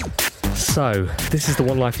 So, this is the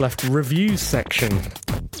One Life Left reviews section.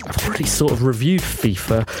 I've already sort of reviewed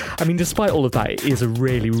FIFA. I mean, despite all of that, it is a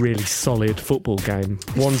really, really solid football game.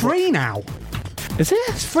 It's free now. Is it?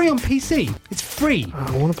 It's free on PC. It's free.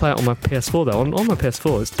 I want to play it on my PS4, though. On my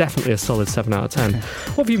PS4, it's definitely a solid 7 out of 10. Okay.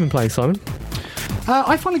 What have you been playing, Simon?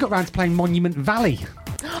 I finally got round to playing Monument Valley.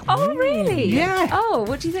 Oh, really? Yeah. Oh,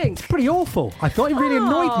 what do you think? It's pretty awful. I thought it really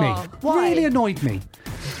annoyed me. Why? Really annoyed me.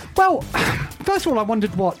 Well, first of all, I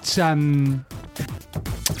wondered what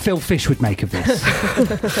Phil Fish would make of this,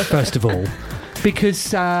 first of all.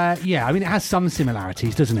 Because, I mean, it has some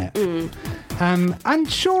similarities, doesn't it?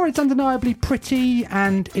 And sure, it's undeniably pretty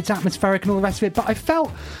and it's atmospheric and all the rest of it, but I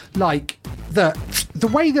felt like the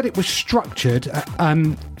way that it was structured,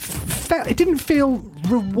 it didn't feel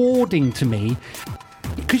rewarding to me,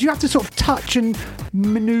 because you have to sort of touch and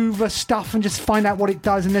manoeuvre stuff and just find out what it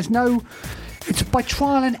does, and it's by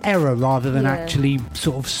trial and error rather than actually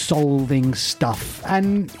sort of solving stuff.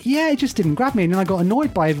 And it just didn't grab me. And then I got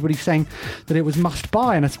annoyed by everybody saying that it was must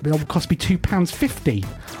buy and it would cost me £2.50.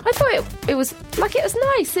 I thought it was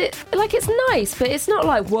nice. It's nice, but it's not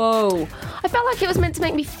like, whoa. I felt like it was meant to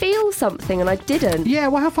make me feel something, and I didn't. Yeah,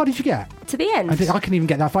 well, how far did you get? To the end. I couldn't even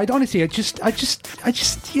get that far. Honestly, I think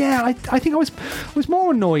I was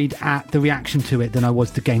more annoyed at the reaction to it than I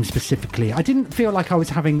was the game specifically. I didn't feel like I was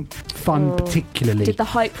having fun particularly. Did the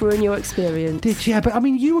hype ruin your experience? But I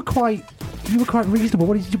mean, you were quite reasonable.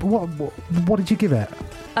 What did you give it?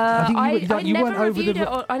 I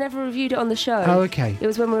never reviewed it on the show. Oh, okay. It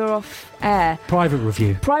was when we were off air. Private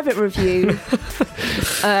review.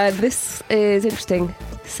 This is interesting.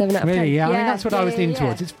 7 out of 10. Really? Yeah. I mean, that's what I was leaning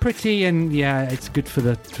towards. It's pretty and it's good for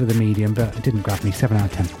the medium, but it didn't grab me. 7 out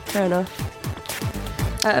of 10. Fair enough.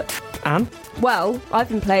 Anne? Well, I've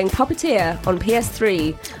been playing Puppeteer on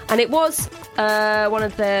PS3, and it was one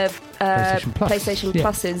of the PlayStation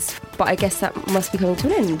Pluses, but I guess that must be coming to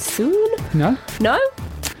an end soon. No?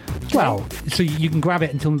 Well, so you can grab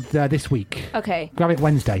it until this week. Okay. Grab it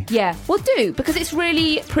Wednesday. Yeah, well, do, because it's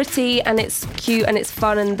really pretty and it's cute and it's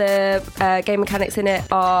fun and the game mechanics in it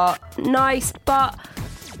are nice, but I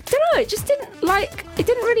don't know, it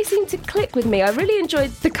didn't really seem to click with me. I really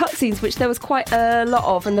enjoyed the cutscenes, which there was quite a lot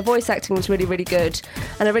of, and the voice acting was really, really good,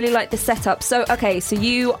 and I really liked the setup. So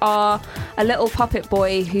you are a little puppet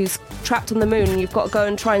boy who's trapped on the moon and you've got to go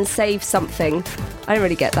and try and save something. I don't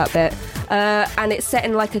really get that bit. And it's set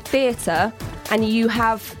in like a theatre, and you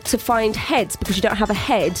have to find heads because you don't have a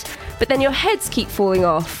head, but then your heads keep falling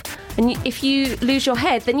off, and if you lose your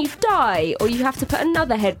head then you die, or you have to put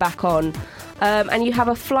another head back on, and you have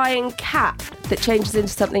a flying cat that changes into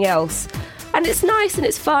something else, and it's nice and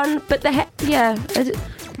it's fun, but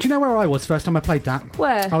Do you know where I was first time I played that?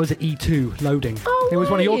 Where? I was at E2 loading. Oh, it was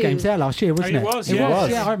one of your you? games there last year, wasn't Oh, it? it was, It yeah. was.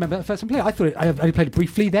 Yeah, I remember that first time playing. I only played it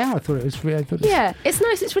briefly there. I thought it was Yeah, it's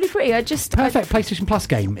nice. It's really pretty. perfect PlayStation Plus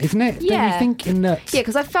game, isn't it? Yeah. Don't you think in that? Yeah,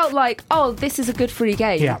 because I felt like, oh, this is a good free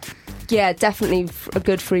game. Yeah. Yeah, definitely a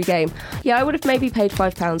good free game. Yeah, I would have maybe paid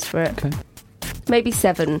 £5 for it. Okay. Maybe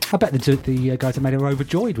 7. I bet the guys that made it were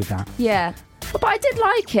overjoyed with that. Yeah. But I did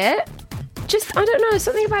like it. Just, I don't know,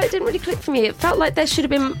 something about it didn't really click for me. It felt like there should have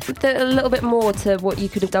been a little bit more to what you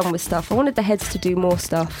could have done with stuff. I wanted the heads to do more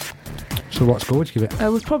stuff. So what score would you give it? I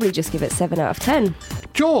would probably just give it 7 out of 10.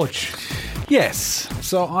 George! Yes.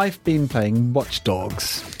 So I've been playing Watch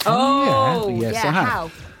Dogs. Oh, Yes, yeah, I have.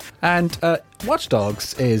 how? And Watch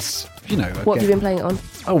Dogs is, What have you been playing it on?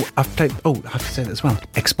 I've played, I have to say that as well,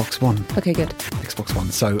 Xbox One. Okay, good. Xbox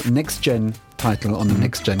One. So next-gen title on the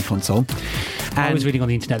next-gen console. I was reading on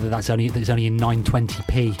the internet that it's only in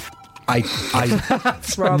 920p. My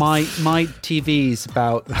TV is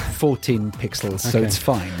about 14 pixels, so Okay. it's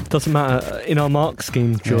fine. Doesn't matter. In our mark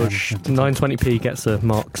scheme, George, 920p gets a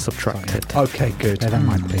mark subtracted. Okay, good. Yeah, that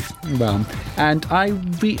might be. Well, and I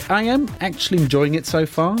am actually enjoying it so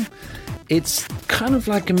far. It's kind of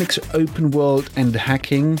like a mix of open world and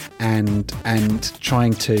hacking, and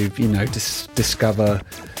trying to discover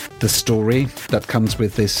the story that comes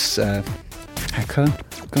with this hacker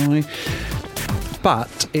guy.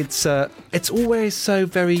 But it's always so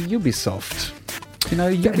very Ubisoft.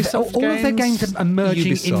 Ubisoft all of their games are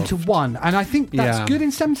merging Ubisoft. into one, and I think that's Yeah. good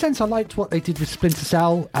in some sense. I liked what they did with Splinter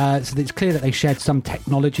Cell, so that it's clear that they shared some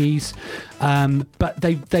technologies, but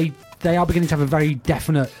they are beginning to have a very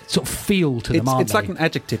definite sort of feel to them, aren't It's they? like an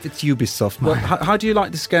adjective. It's Ubisoft. Well, how do you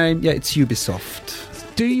like this game? Yeah, it's Ubisoft.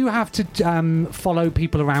 Do you have to follow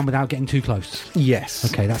people around without getting too close? Yes.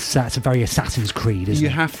 Okay, that's a very Assassin's Creed, isn't You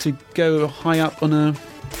it? have to go high up on a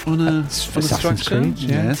Assassin's structure. Creed,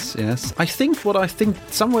 yeah. Yes. I think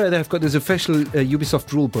somewhere they've got this official Ubisoft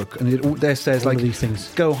rulebook, and there says All like of these things.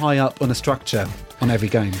 go high up on a structure on every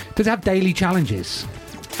game. Does it have daily challenges?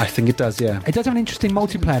 I think it does. Yeah. It does have an interesting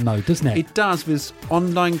multiplayer mode, doesn't it? It does, with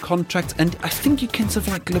online contracts, and I think you can sort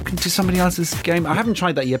of like look into somebody else's game. I haven't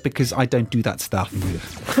tried that yet because I don't do that stuff.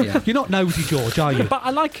 Yeah. You're not nosy, George, are you? But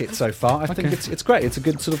I like it so far. I think it's great. It's a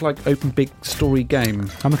good sort of like open big story game.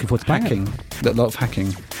 I'm looking forward to playing hacking. A lot of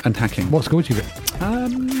hacking and hacking. What score would you give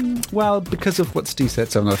it? Well, because of what Steve said,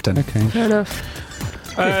 7 out of 10. Okay. Fair enough.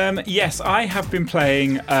 Yes, I have been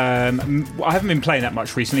playing. I haven't been playing that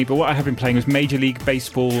much recently, but what I have been playing was Major League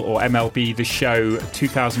Baseball, or MLB The Show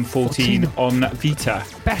 2014 on Vita.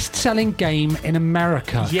 Best-selling game in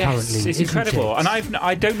America Yes, currently. it's isn't incredible. it? And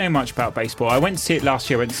I don't know much about baseball. I went to see it last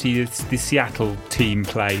year. I went to see the Seattle team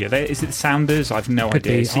play. Is it the Sounders? I've no Could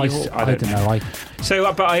idea. be. Seahawks? I don't know.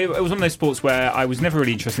 But it was one of those sports where I was never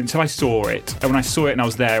really interested until I saw it. And when I saw it and I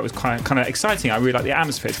was there, it was kind of exciting. I really like the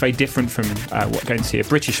atmosphere. It's very different from going to see a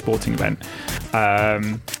British sporting event.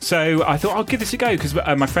 So I thought I'll give this a go, because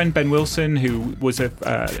my friend Ben Wilson, who was an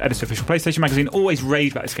editor of Official PlayStation Magazine, always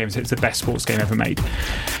raved about this game. So it's the best sports game ever made.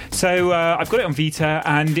 So I've got it on Vita,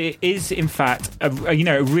 and it is in fact a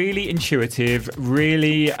really intuitive,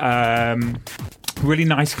 really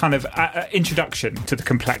nice kind of introduction to the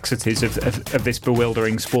complexities of this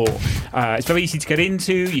bewildering sport. It's very easy to get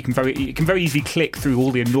into. You can very easily click through all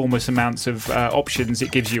the enormous amounts of options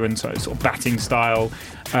it gives you, and sort of batting style,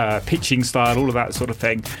 pitching style, all of that sort of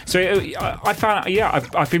thing. So I found,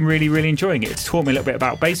 I've been really, really enjoying it. It's taught me a little bit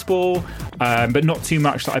about baseball, but not too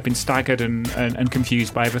much that I've been staggered and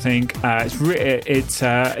confused by everything.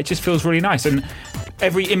 It just feels really nice, and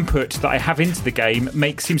every input that I have into the game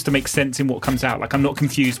seems to make sense in what comes out. Like, I'm not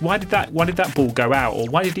confused. Why did that ball go out, or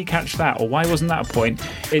why did he catch that, or why wasn't that a point?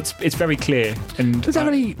 It's very clear. And does that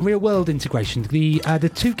have any real world integration? The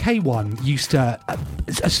 2K one used to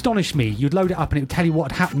astonish me. You'd load it up and it would tell you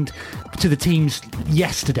what had happened to the teams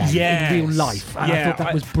yesterday in real life. And I thought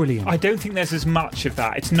that was brilliant. I don't think there's as much of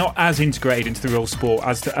that. It's not as integrated into the real sport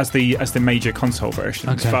as the major console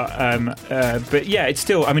versions. Okay. But yeah, it's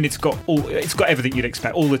still. I mean, it's got everything you'd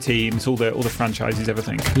expect. All the teams, all the franchises,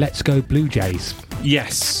 everything. Let's Go Blue Jays.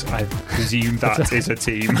 Yes, I presume that is a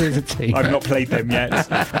team. It is a team. I've not played them yet.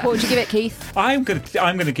 What would you give it, Keith? I'm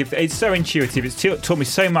gonna give. It's so intuitive. It's taught me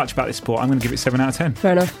so much about this sport. I'm gonna give it 7 out of 10.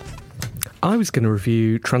 Fair enough. I was going to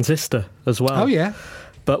review Transistor as well. Oh yeah.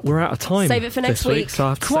 But we're out of time. Save it for next this week. week. So I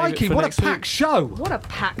have to Crikey, save it for what next a packed show! What a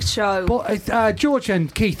packed show. Well, George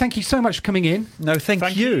and Keith, thank you so much for coming in. No,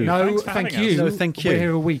 thank you. No, Thanks for thank having you. us. No, thank you. We're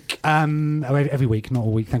here a week. Every week, not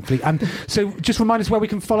all week, thankfully. So just remind us where we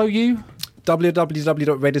can follow you.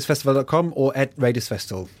 www.radiusfestival.com or at Radius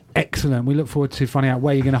Festival. Excellent. We look forward to finding out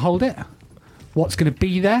where you're going to hold it, what's going to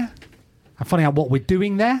be there, and finding out what we're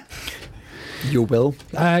doing there. You will.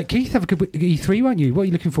 Keith, have a good E3, won't you? What are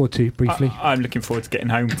you looking forward to, briefly? I'm looking forward to getting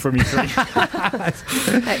home from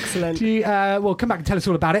E3. Excellent. Well, come back and tell us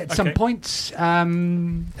all about it at some point.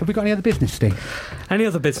 Have we got any other business, Steve? Any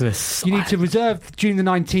other business? You need to reserve June the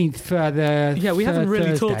 19th for the Yeah, we haven't really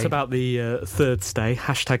Thursday. talked about the Third Stay.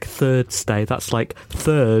 #Third Stay. That's like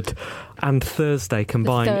third and Thursday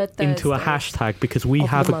combined third into a Thursday hashtag because we of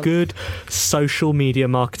have the a month. good social media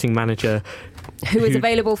marketing manager Who is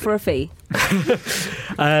available for a fee.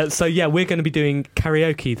 So yeah, we're going to be doing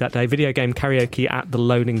karaoke that day, video game karaoke at the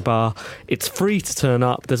Loading Bar. It's free to turn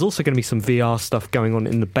up. There's also going to be some VR stuff going on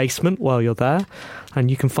in the basement while you're there, and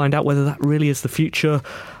you can find out whether that really is the future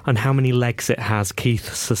and how many legs it has.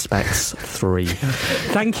 Keith suspects 3.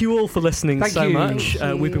 Thank you all for listening Thank so you. much.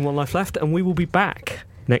 Thank you. We've been One Life Left, and we will be back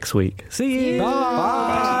next week. See you.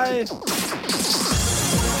 Bye.